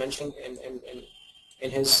keeps mentioning in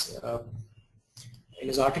his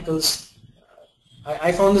articles.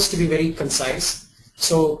 I found this to be very concise.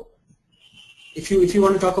 So if you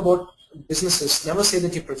want to talk about businesses, never say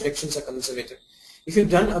that your projections are conservative. If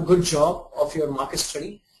you've done a good job of your market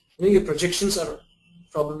study, your projections are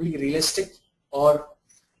probably realistic or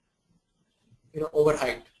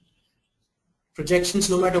overhyped. Projections,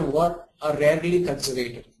 no matter what, are rarely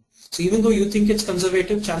conservative. So even though you think it's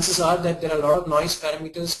conservative, chances are that there are a lot of noise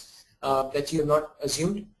parameters that you have not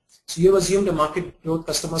assumed. So you have assumed a market growth,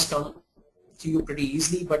 customers come to you pretty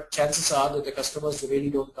easily, but chances are that the customers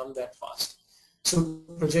really don't come that fast. So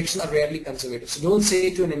projections are rarely conservative. So don't say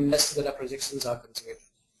to an investor that our projections are conservative.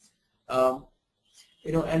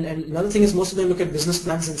 And another thing is, most of them look at business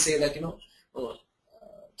plans and say that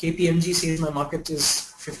KPMG says my market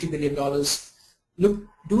is $50 billion. Look,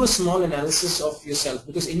 do a small analysis of yourself,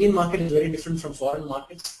 because Indian market is very different from foreign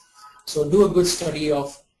markets. So do a good study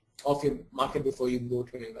of your market before you go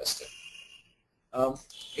to an investor.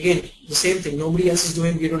 Again, the same thing. Nobody else is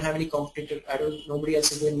doing. We don't have any competitor. Nobody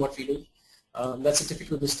else is doing what we do. That's a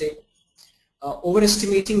typical mistake.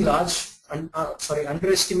 Underestimating large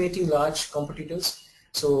competitors.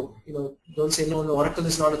 So don't say no, Oracle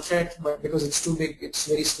is not a threat, but because it's too big, it's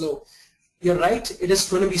very slow. You're right. It is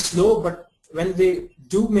going to be slow, but when they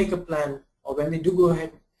do make a plan, or when they do go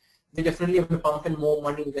ahead, they definitely have to pump in more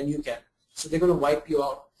money than you can. So they're going to wipe you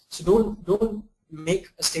out. So don't make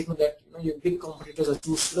a statement that your big competitors are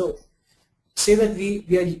too slow. Say that we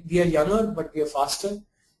are younger, but we are faster,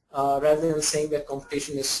 rather than saying that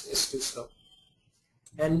competition is too slow.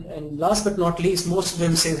 And last but not least, most of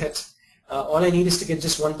them say that all I need is to get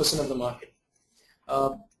just 1% of the market.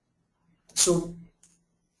 So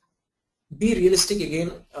Be realistic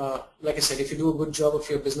again. Like I said, if you do a good job of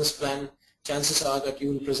your business plan, chances are that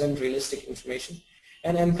you will present realistic information.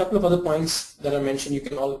 And a couple of other points that I mentioned, you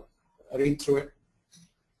can all read through it.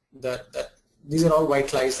 That these are all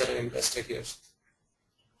white lies that an investor hears.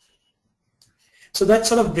 So that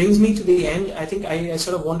sort of brings me to the end. I think I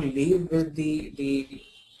sort of want to leave with the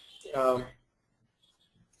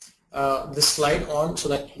slide on, so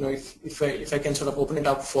that if I can sort of open it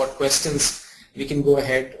up for questions, we can go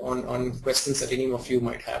ahead on questions that any of you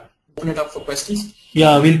might have. Open it up for questions.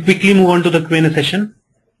 Yeah, we'll quickly move on to the Q&A session.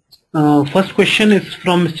 First question is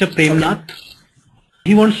from Mr. Premnath. Okay.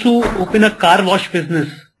 He wants to open a car wash business.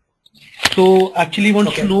 So actually he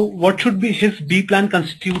wants to know what should be his B plan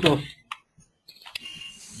consist of.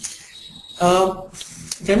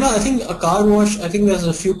 Premnath, I think a car wash, I think there's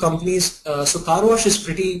a few companies. So car wash is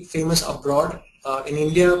pretty famous abroad. In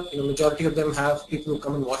India, majority of them have people who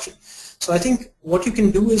come and watch it. So I think what you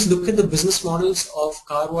can do is look at the business models of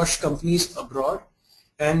car wash companies abroad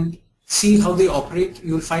and see how they operate.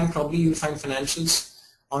 You'll find financials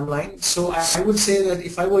online. So I would say that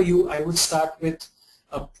if I were you, I would start with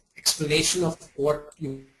an explanation of what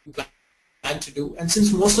you plan to do. And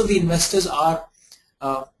since most of the investors are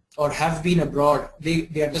or have been abroad, they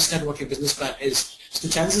understand what your business plan is. So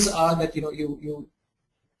chances are that you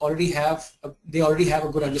already have they already have a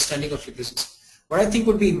good understanding of your business. What I think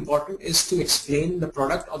would be important is to explain the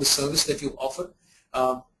product or the service that you offer.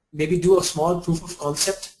 Maybe do a small proof of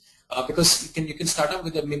concept, because you can start up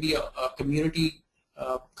with maybe a community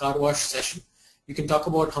car wash session. You can talk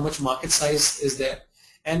about how much market size is there.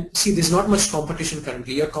 And see, there's not much competition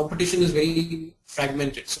currently. Your competition is very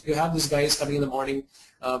fragmented. So you have these guys coming in the morning,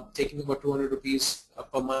 taking about 200 rupees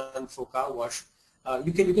per month for car wash.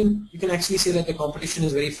 You can actually say that the competition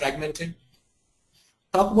is very fragmented.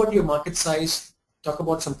 Talk about your market size. Talk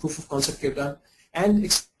about some proof of concept you've done, and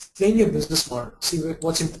explain your business model. See,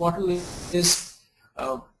 what's important is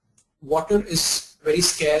water is very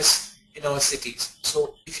scarce in our cities.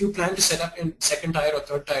 So if you plan to set up in second tier or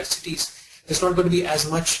third tier cities, there's not going to be as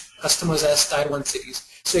much customers as tier 1 cities.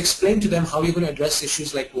 So explain to them how you're going to address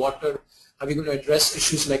issues like water, how you're going to address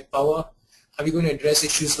issues like power, how you're going to address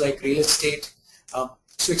issues like real estate.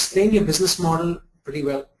 So explain your business model pretty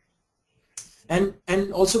well, and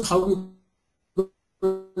also how you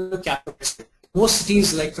capitalize. Most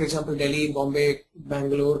cities, like for example Delhi, Bombay,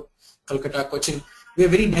 Bangalore, Calcutta, Cochin, we are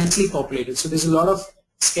very densely populated. So there's a lot of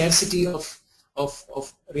scarcity of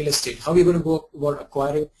real estate. How are you going to go about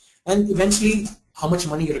acquiring, and eventually how much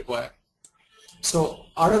money you require. So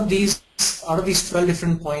out of these 12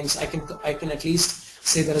 different points, I can at least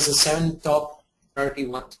say there is a 7 top priority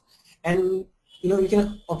ones. And you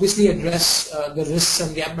can obviously address the risks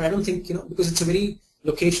and gap, but I don't think because it's a very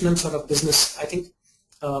locational sort of business. I think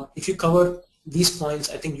if you cover these points,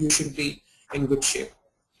 I think you should be in good shape.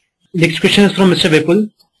 Next question is from Mr.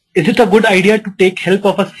 Vipul. Is it a good idea to take help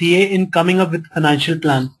of a CA in coming up with financial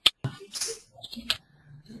plan?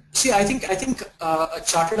 See, I think a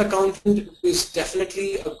chartered accountant is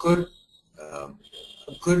definitely a good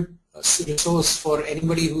resource for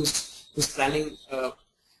anybody who's planning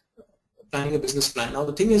a business plan. Now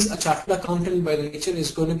the thing is, a chartered accountant by nature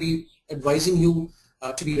is going to be advising you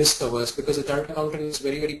to be risk averse, because a chartered accountant is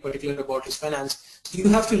very, very particular about his finance. So you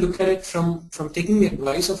have to look at it from taking the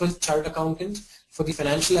advice of a chartered accountant for the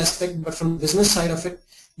financial aspect, but from the business side of it,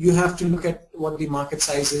 you have to look at what the market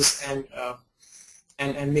size is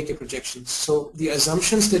and make a projections. So the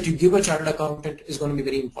assumptions that you give a chartered accountant is going to be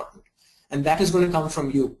very important, and that is going to come from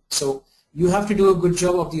you. So you have to do a good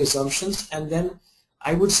job of the assumptions, and then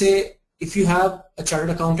I would say if you have a chartered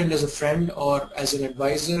accountant as a friend or as an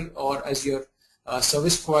advisor or as your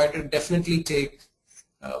service provider, definitely take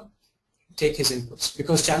his inputs,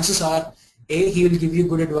 because chances are A, he will give you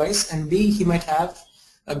good advice, and B, he might have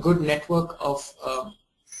a good network of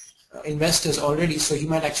investors already, so he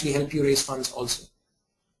might actually help you raise funds also.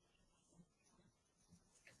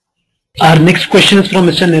 Our next question is from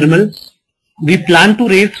Mr. Nirmal. We plan to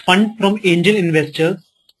raise funds from angel investors.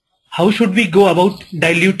 How should we go about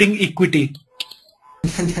diluting equity?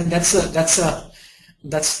 That's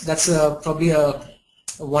probably a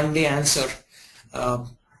one-day answer.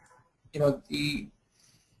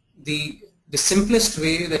 The simplest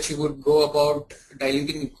way that you would go about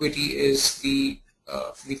diluting equity is we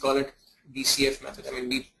call it DCF method. I mean,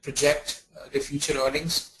 we project the future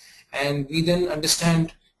earnings, and we then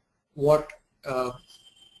understand what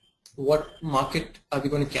market are we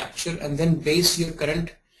going to capture, and then base your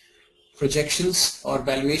current projections or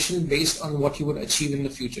valuation based on what you would achieve in the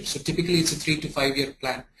future. So typically it's a 3 to 5 year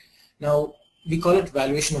plan. Now we call it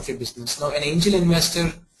valuation of your business. Now an angel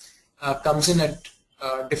investor comes in at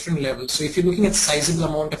different levels. So if you're looking at sizable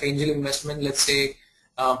amount of angel investment, let's say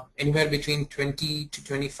anywhere between 20 to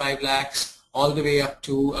 25 lakhs all the way up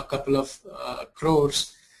to a couple of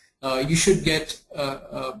crores, you should get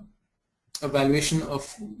a valuation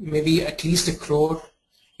of maybe at least a crore,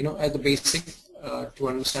 at the basic to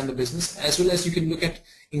understand the business, as well as you can look at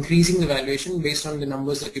increasing the valuation based on the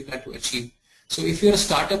numbers that you plan to achieve. So if you're a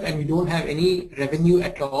startup and you don't have any revenue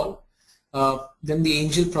at all, then the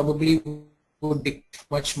angel probably would dictate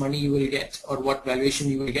how much money you will get or what valuation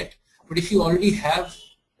you will get. But if you already have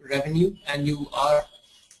revenue and you are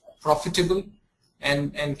profitable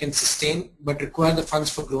and can sustain but require the funds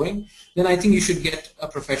for growing, then I think you should get a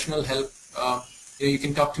professional help. You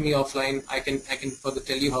can talk to me offline. I can further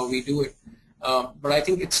tell you how we do it. But I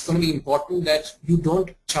think it's going to be important that you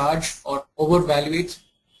don't charge or overvaluate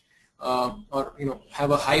or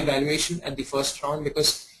have a high valuation at the first round,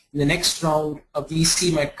 because in the next round a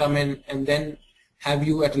VC might come in and then have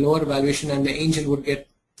you at a lower valuation, and the angel would get,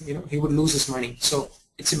 he would lose his money. So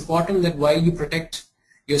it's important that while you protect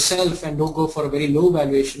yourself and don't go for a very low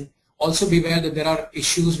valuation, also beware that there are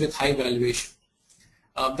issues with high valuation.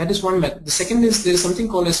 That is one method. The second is there is something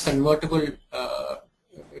called as convertible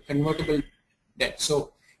debt.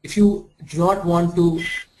 So if you do not want to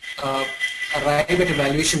arrive at a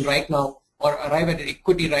valuation right now or arrive at an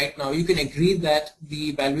equity right now, you can agree that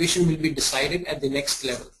the valuation will be decided at the next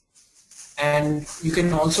level, and you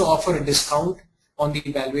can also offer a discount on the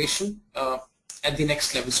valuation at the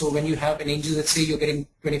next level. So when you have an angel, let's say you're getting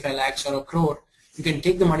 25 lakhs or a crore, you can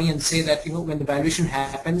take the money and say that when the valuation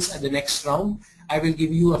happens at the next round, I will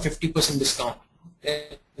give you a 50% discount.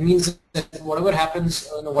 It means that whatever happens,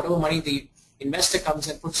 whatever money the investor comes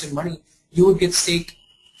and puts in money, you would get stake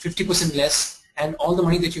 50% less, and all the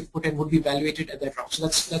money that you've put in would be valuated at that round. So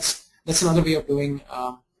that's another way of doing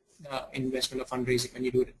investment or fundraising when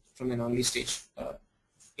you do it from an early stage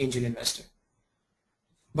angel investor.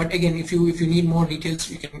 But again, if you need more details,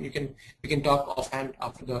 we can talk offhand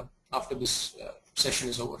after this session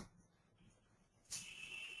is over.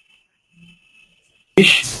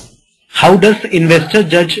 How does investor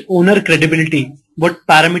judge owner credibility? What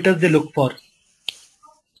parameters they look for?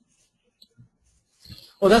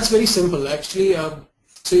 Oh, that's very simple actually. So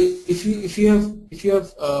if you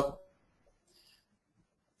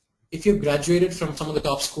have graduated from some of the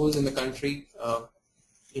top schools in the country,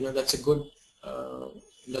 that's a good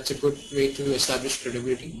way to establish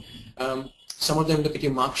credibility. Some of them look at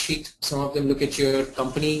your mark sheet. Some of them look at your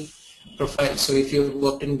company profile. So if you've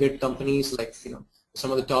worked in good companies like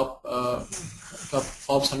some of the top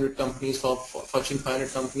Forbes 100 companies, Fortune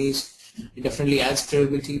 500 companies, it definitely adds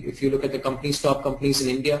credibility. If you look at the top companies in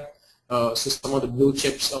India, so some of the blue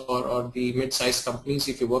chips or the mid-sized companies,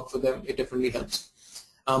 if you work for them, it definitely helps.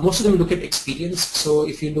 Most of them look at experience. So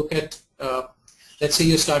if you look at, let's say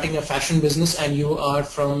you're starting a fashion business and you are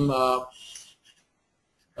from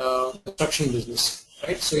construction business,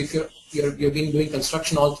 right? So if you've been doing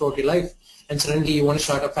construction all throughout your life and suddenly you want to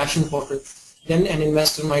start a fashion portal, then an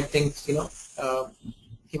investor might think,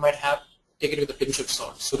 he might take it with a pinch of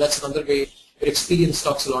salt. So that's another way. Your experience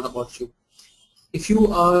talks a lot about you. If you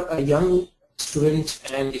are a young student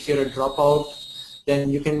and if you're a dropout, then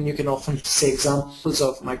you can often say examples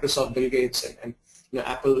of Microsoft, Bill Gates, and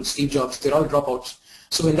Apple, Steve Jobs. They're all dropouts.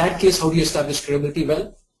 So in that case, how do you establish credibility?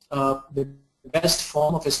 Well, the best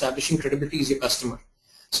form of establishing credibility is your customer.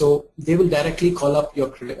 So they will directly call up your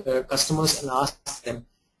customers and ask them,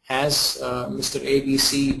 has Mr.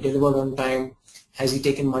 ABC delivered on time? Has he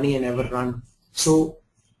taken money and ever run? So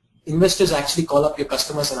investors actually call up your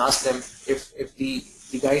customers and ask them if the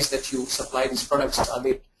guys that you supply these products,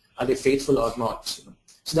 are they faithful or not?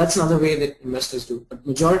 So that's another way that investors do. But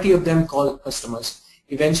majority of them call customers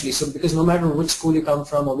eventually. So because no matter which school you come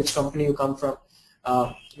from or which company you come from,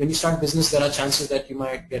 when you start business, there are chances that you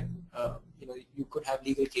might get, you could have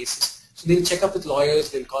legal cases. So they'll check up with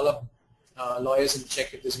lawyers. They'll call up lawyers and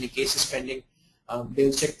check if there's any cases pending.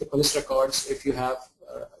 They'll check the police records if you have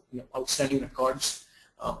outstanding records.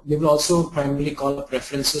 They will also primarily call up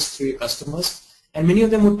references through your customers, and many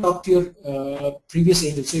of them would talk to your previous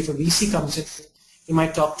angels. So if a VC comes in, you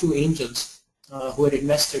might talk to angels who had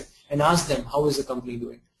invested and ask them, how is the company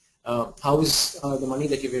doing? How is the money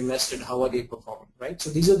that you've invested, how are they performing, right? So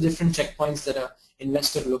these are different checkpoints that an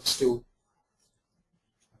investor looks to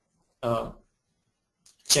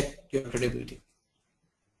check your credibility.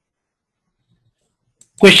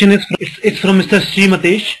 Question is, it's from Mr. Sri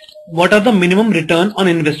Matesh. What are the minimum return on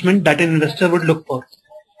investment that an investor would look for?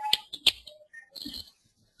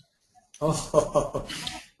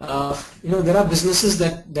 There are businesses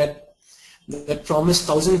that promise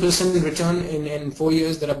 1000% return in 4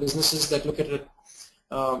 years. There are businesses that look at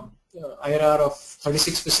IRR of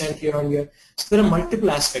 36% year on year. So there are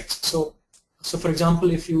multiple aspects. So for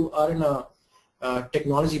example, if you are in a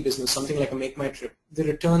technology business, something like a Make My Trip, the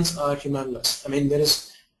returns are humongous. I mean,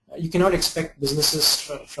 you cannot expect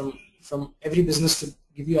businesses from every business to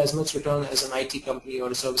give you as much return as an IT company or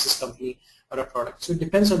a services company or a product. So it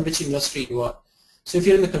depends on which industry you are. So if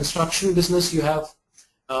you're in the construction business, you have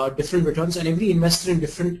different returns, and every investor in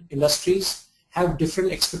different industries have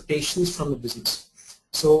different expectations from the business.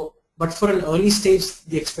 So, but for an early stage,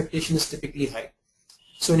 the expectation is typically high.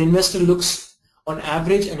 So on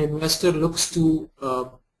average, an investor looks to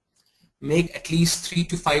make at least 3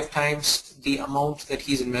 to 5 times the amount that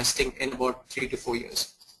he's investing in about 3 to 4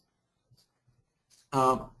 years.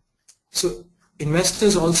 So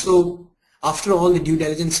investors also, after all the due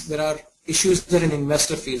diligence, there are issues that an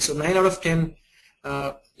investor feels. So 9 out of 10,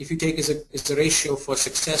 if you take is a ratio for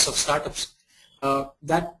success of startups,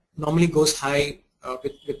 that normally goes high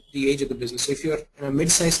with the age of the business. So if you're in a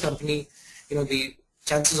mid-sized company, the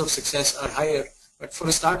chances of success are higher. But for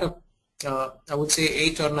a startup, I would say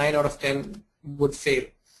 8 or 9 out of 10 would fail.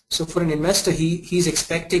 So for an investor, he's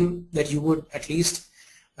expecting that you would at least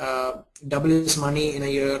double his money in a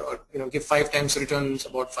year, or give 5 times returns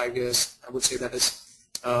about 5 years. I would say that is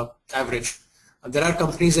average. There are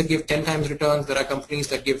companies that give 10 times returns. There are companies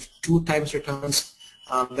that give 2 times returns.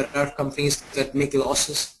 There are companies that make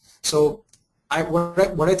losses. So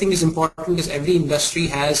what I think is important is every industry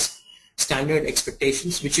has standard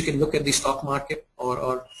expectations, which you can look at the stock market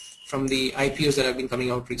or from the IPOs that have been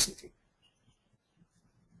coming out recently.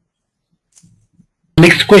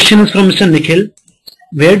 Next question is from Mr. Nikhil.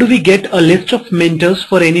 Where do we get a list of mentors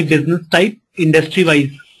for any business type,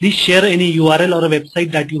 industry-wise? Please share any URL or a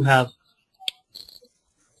website that you have.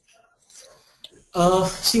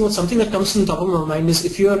 Something that comes to the top of my mind is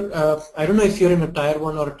if you're, I don't know if you're in a tier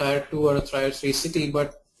 1 or a tier 2 or a tier 3 city,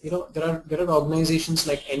 but there are organizations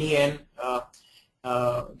like NEN,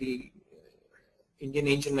 the Indian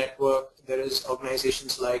Angel Network. There is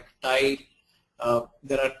organizations like Tide.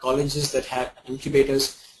 There are colleges that have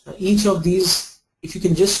incubators. Each of these, if you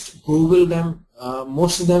can just Google them,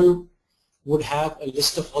 most of them would have a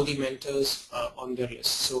list of all the mentors on their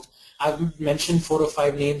list. So I've mentioned 4 or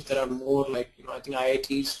 5 names. There are more, like I think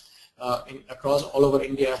IITs across all over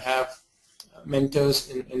India have mentors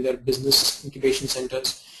in their business incubation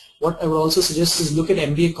centers. What I would also suggest is look at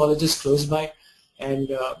MBA colleges close by, and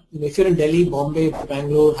if you're in Delhi, Bombay,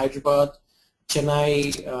 Bangalore, Hyderabad,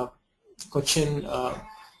 Chennai, Cochin,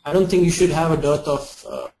 I don't think you should have a dearth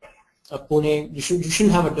of Pune. You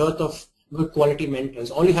shouldn't have a dearth of good quality mentors.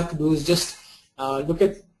 All you have to do is just look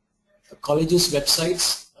at colleges'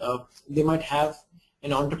 websites. They might have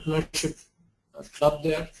an entrepreneurship club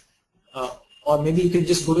there, or maybe you can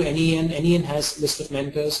just go to NEN. NEN has a list of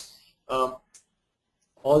mentors.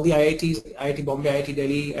 All the IITs, IIT Bombay, IIT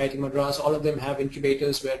Delhi, IIT Madras, all of them have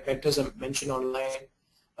incubators where mentors are mentioned online.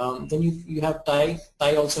 Then you have TIE.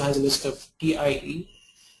 TIE also has a list of TIE.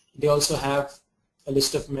 They also have a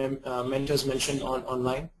list of mentors mentioned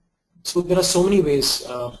online. So there are so many ways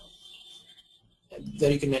that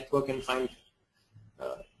you can network and find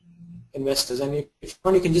investors. And if you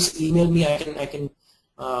want, you can just email me. I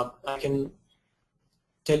can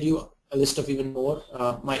tell you a list of even more.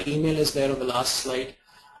 My email is there on the last slide.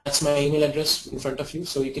 That's my email address in front of you.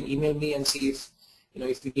 So you can email me and see if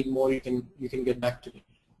if you need more, you can get back to me.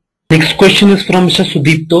 Next question is from Mr.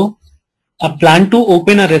 Sudipto. A plan to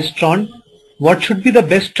open a restaurant. What should be the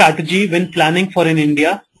best strategy when planning for in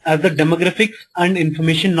India, as the demographics and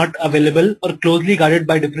information not available or closely guarded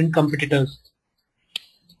by different competitors?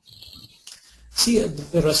 See,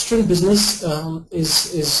 the restaurant business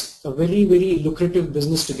is a very, very lucrative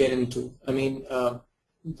business to get into. I mean,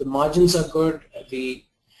 the margins are good. The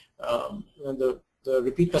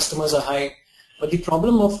repeat customers are high, but the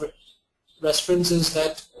problem of restaurants is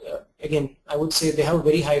that again, I would say they have a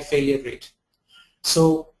very high failure rate.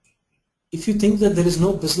 So if you think that there is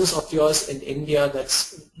no business of yours in India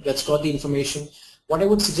that's got the information, what I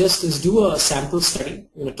would suggest is do a sample study.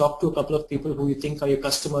 Talk to a couple of people who you think are your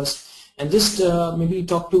customers, and just maybe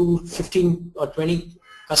talk to 15 or 20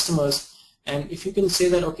 customers. And if you can say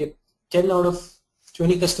that, okay, 10 out of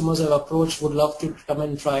 20 customers I've approached would love to come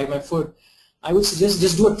and try my food, I would suggest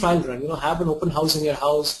just do a trial run. Have an open house in your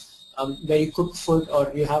house where you cook food,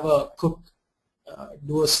 or you have a cook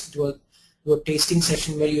do a tasting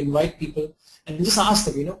session where you invite people and just ask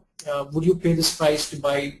them, would you pay this price to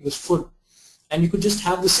buy this food? And you could just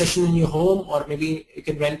have the session in your home, or maybe you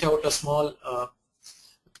can rent out a small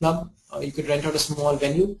club, or you could rent out a small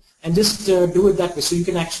venue and just do it that way. So you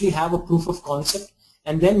can actually have a proof of concept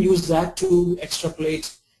and then use that to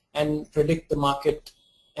extrapolate and predict the market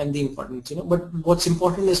and the importance, but what's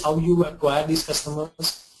important is how you acquire these customers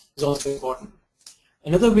is also important.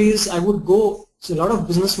 Another way is I would go, so a lot of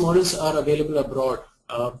business models are available abroad,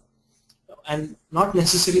 and not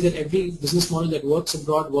necessarily that every business model that works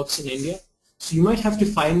abroad works in India. So you might have to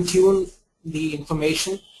fine tune the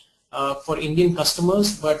information for Indian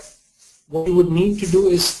customers, but what you would need to do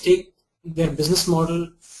is take their business model,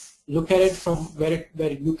 look at it from where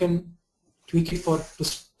you can tweak it to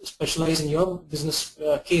specialize in your business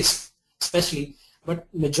case especially. But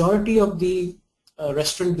majority of the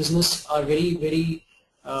restaurant business are very, very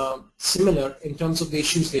similar in terms of the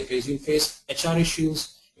issues they face. You face HR issues,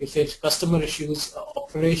 you face customer issues,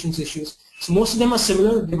 operations issues. So most of them are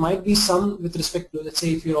similar. There might be some with respect to, let's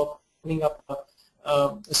say, if you're opening up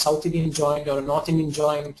a South Indian joint or a North Indian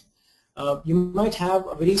joint, you might have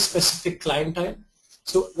a very specific clientele.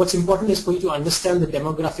 So what's important is for you to understand the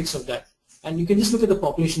demographics of that. And you can just look at the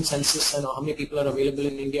population census and how many people are available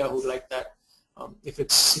in India who like that. If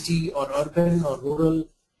it's city or urban or rural,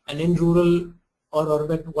 and in rural or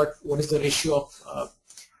urban, what is the ratio of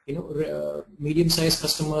medium-sized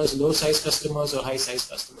customers, low-sized customers, or high-sized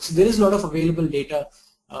customers. So there is a lot of available data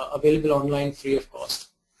available online free of cost.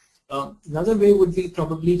 Another way would be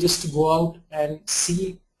probably just to go out and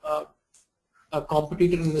see a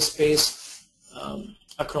competitor in the space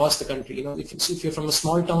across the country. If you're from a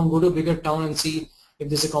small town, go to a bigger town and see if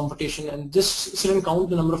there's a competition, and just sit and count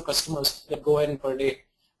the number of customers that go in per day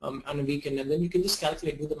on a weekend, and then you can just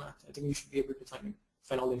calculate, do the math. I think you should be able to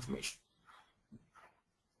find all the information.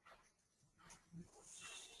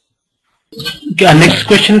 Okay, our next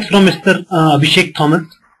question is from Mr. Abhishek Thomas.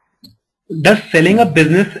 Does selling a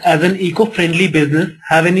business as an eco-friendly business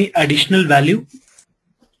have any additional value?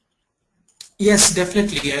 Yes,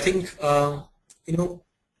 definitely. I think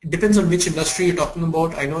it depends on which industry you're talking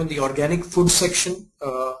about. I know in the organic food section,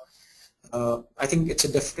 I think it's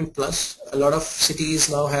a definite plus. A lot of cities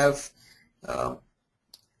now have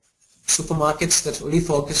supermarkets that's only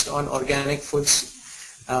focused on organic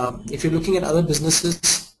foods. If you're looking at other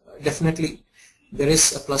businesses, definitely there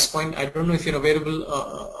is a plus point. I don't know if you're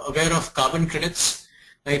aware of carbon credits.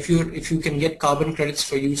 If you can get carbon credits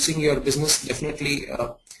for using your business, definitely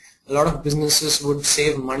a lot of businesses would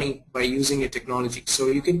save money by using your technology. So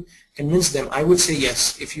you can convince them. I would say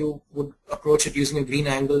yes. If you would approach it using a green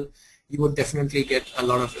angle, you would definitely get a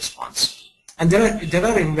lot of response. And there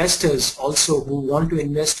are investors also who want to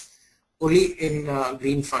invest only in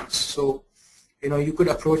green funds. So you could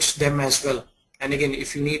approach them as well. And again,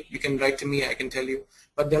 if you need, you can write to me, I can tell you.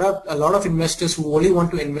 But there are a lot of investors who only want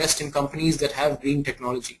to invest in companies that have green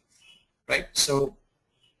technology, right? So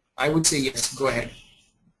I would say yes, go ahead.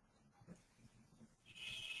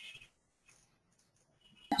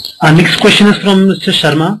 Our next question is from Mr.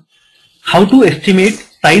 Sharma. How to estimate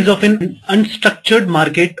size of an unstructured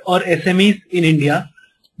market or SMEs in India?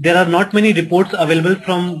 There are not many reports available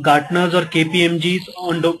from Gartner's or KPMG's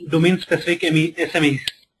on domain-specific SMEs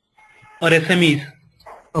or SMEs.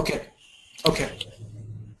 Okay.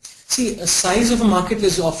 See, a size of a market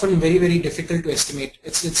is often very, very difficult to estimate.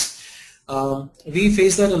 We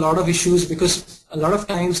face that a lot of issues because a lot of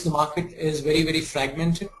times the market is very, very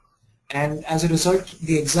fragmented, and as a result,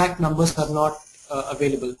 the exact numbers are not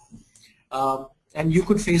available. And you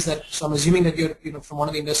could face that. So I'm assuming that you're from one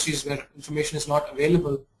of the industries where information is not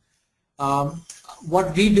available.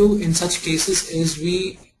 What we do in such cases is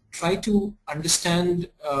we try to understand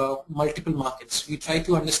multiple markets. We try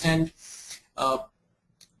to understand.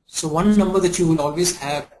 So one number that you will always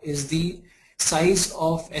have is the size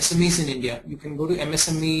of SMEs in India. You can go to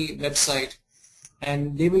MSME website,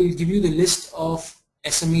 and they will give you the list of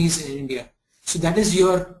SMEs in India. So that is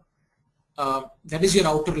your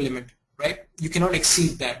outer limit, right? You cannot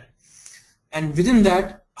exceed that. And within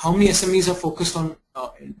that, how many SMEs are focused on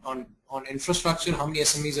infrastructure? How many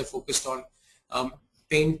SMEs are focused on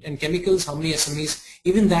paint and chemicals? How many SMEs?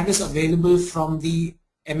 Even that is available from the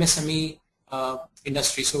MSME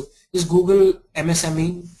industry. So just Google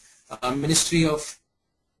MSME, Ministry of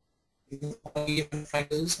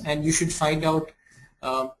Enterprises, and you should find out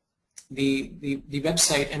the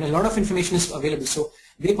website, and a lot of information is available. So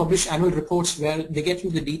they publish annual reports where they get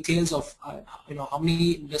you the details of how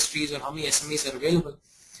many industries or how many SMEs are available.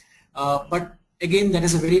 But again, that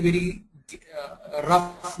is a very, very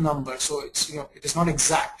rough number. So it's it is not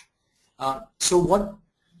exact. So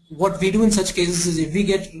what we do in such cases is, if we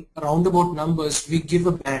get roundabout numbers, we give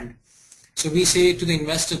a band. So we say to the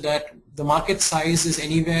investor that the market size is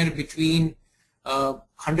anywhere between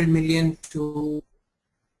 100 million to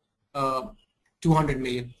 200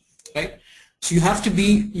 million, right? So you have to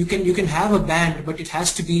be, you can have a band, but it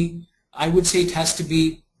has to be, I would say it has to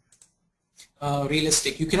be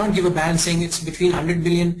realistic. You cannot give a band saying it's between 100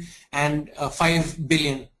 billion and 5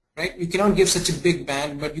 billion, right? You cannot give such a big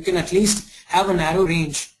band, but you can at least have a narrow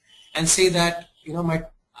range and say that, you know, my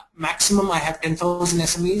maximum I have 10,000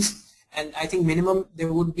 SMEs, and I think minimum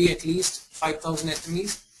there would be at least 5,000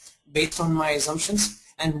 SMEs based on my assumptions,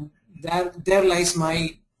 and there lies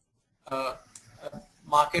my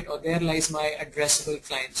market, or there lies my addressable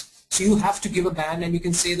clients. So you have to give a band, and you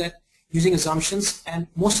can say that using assumptions, and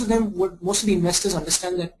most of the investors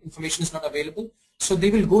understand that information is not available, so they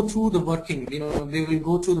will go through the working, you know, they will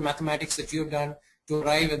go through the mathematics that you have done to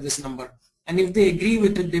arrive at this number, and if they agree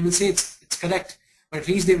with it, they will say it's correct, but at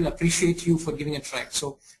least they will appreciate you for giving a try.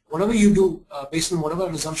 So whatever you do, based on whatever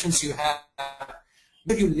assumptions you have,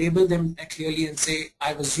 you label them clearly and say,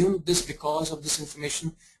 I've assumed this because of this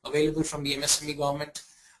information available from the MSME government.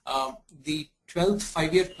 The 12th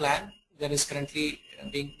five-year plan that is currently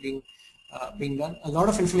being done, a lot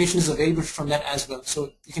of information is available from that as well.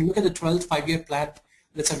 So you can look at the 12th five-year plan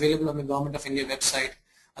that's available on the Government of India website.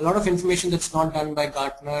 A lot of information that's not done by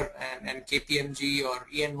Gartner and KPMG or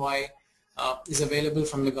EY is available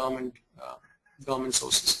from the government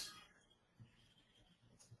sources.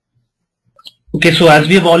 Okay, so as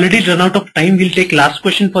we have already run out of time, we'll take last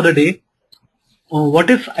question for the day. What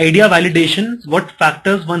is idea validation? What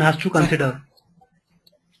factors one has to consider?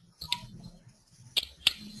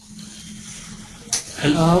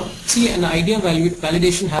 See, an idea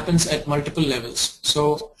validation happens at multiple levels.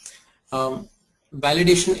 So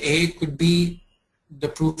validation A could be the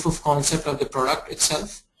proof of concept of the product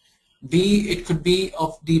itself. B, it could be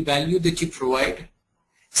of the value that you provide.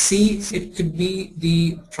 C, it could be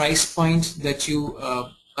the price point that you are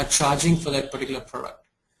charging for that particular product.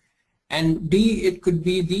 And D, it could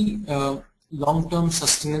be the long-term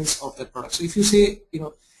sustenance of that product. So if you say, you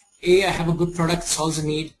know, A, I have a good product, solves a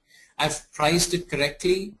need, I've priced it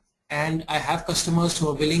correctly, and I have customers who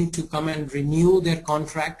are willing to come and renew their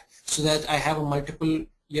contract so that I have a multiple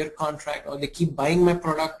year contract, or they keep buying my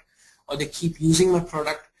product, or they keep using my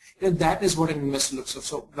product. You know, that is what an investor looks for.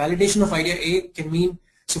 So validation of idea A can mean,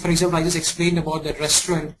 so for example, I just explained about that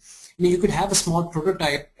restaurant. You know, you could have a small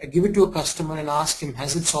prototype, give it to a customer and ask him,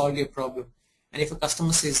 has it solved your problem? And if a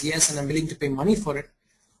customer says yes, and I'm willing to pay money for it,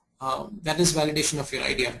 that is validation of your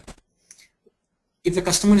idea. If the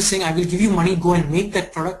customer is saying, I will give you money, go and make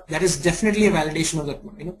that product, that is definitely a validation of that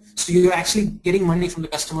money. You know? So you're actually getting money from the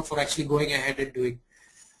customer for actually going ahead and doing.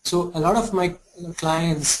 So a lot of my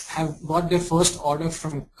clients have got their first order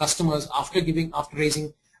from customers after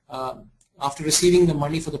receiving the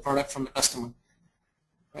money for the product from the customer,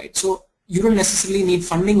 right? So you don't necessarily need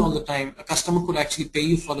funding all the time. A customer could actually pay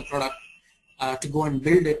you for the product to go and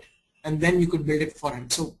build it, and then you could build it for him.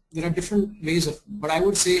 So there are different ways of, but I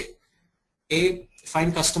would say, A,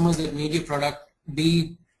 find customers that need your product.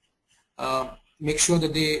 B, make sure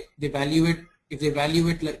that they value it. If they value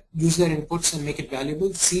it, use their inputs and make it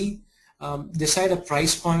valuable. C, decide a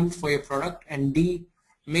price point for your product. And D,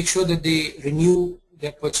 make sure that they renew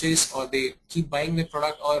their purchase, or they keep buying their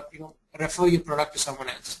product, or refer your product to someone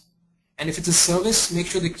else. And if it's a service, make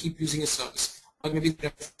sure they keep using a service, or maybe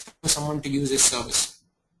refer someone to use this service.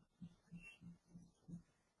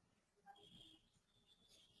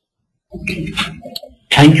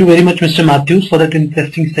 Thank you very much, Mr. Mathews, for that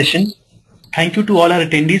interesting session. Thank you to all our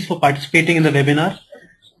attendees for participating in the webinar.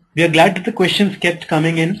 We are glad that the questions kept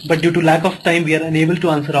coming in, but due to lack of time, we are unable to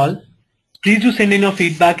answer all. Please do send in your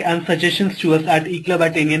feedback and suggestions to us at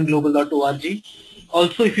eclub@anianglobal.org.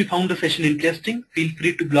 Also, if you found the session interesting, feel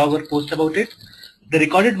free to blog or post about it. The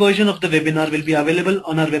recorded version of the webinar will be available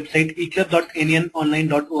on our website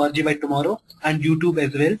eclub.anianonline.org by tomorrow, and YouTube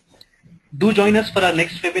as well. Do join us for our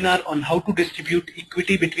next webinar on how to distribute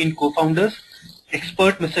equity between co-founders.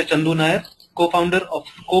 Expert Mr. Chandu Nair, co-founder of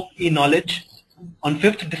Scope E-Knowledge, on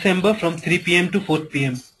 5th December from 3 p.m. to 4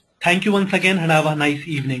 p.m. Thank you once again, and have a nice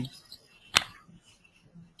evening.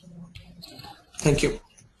 Thank you.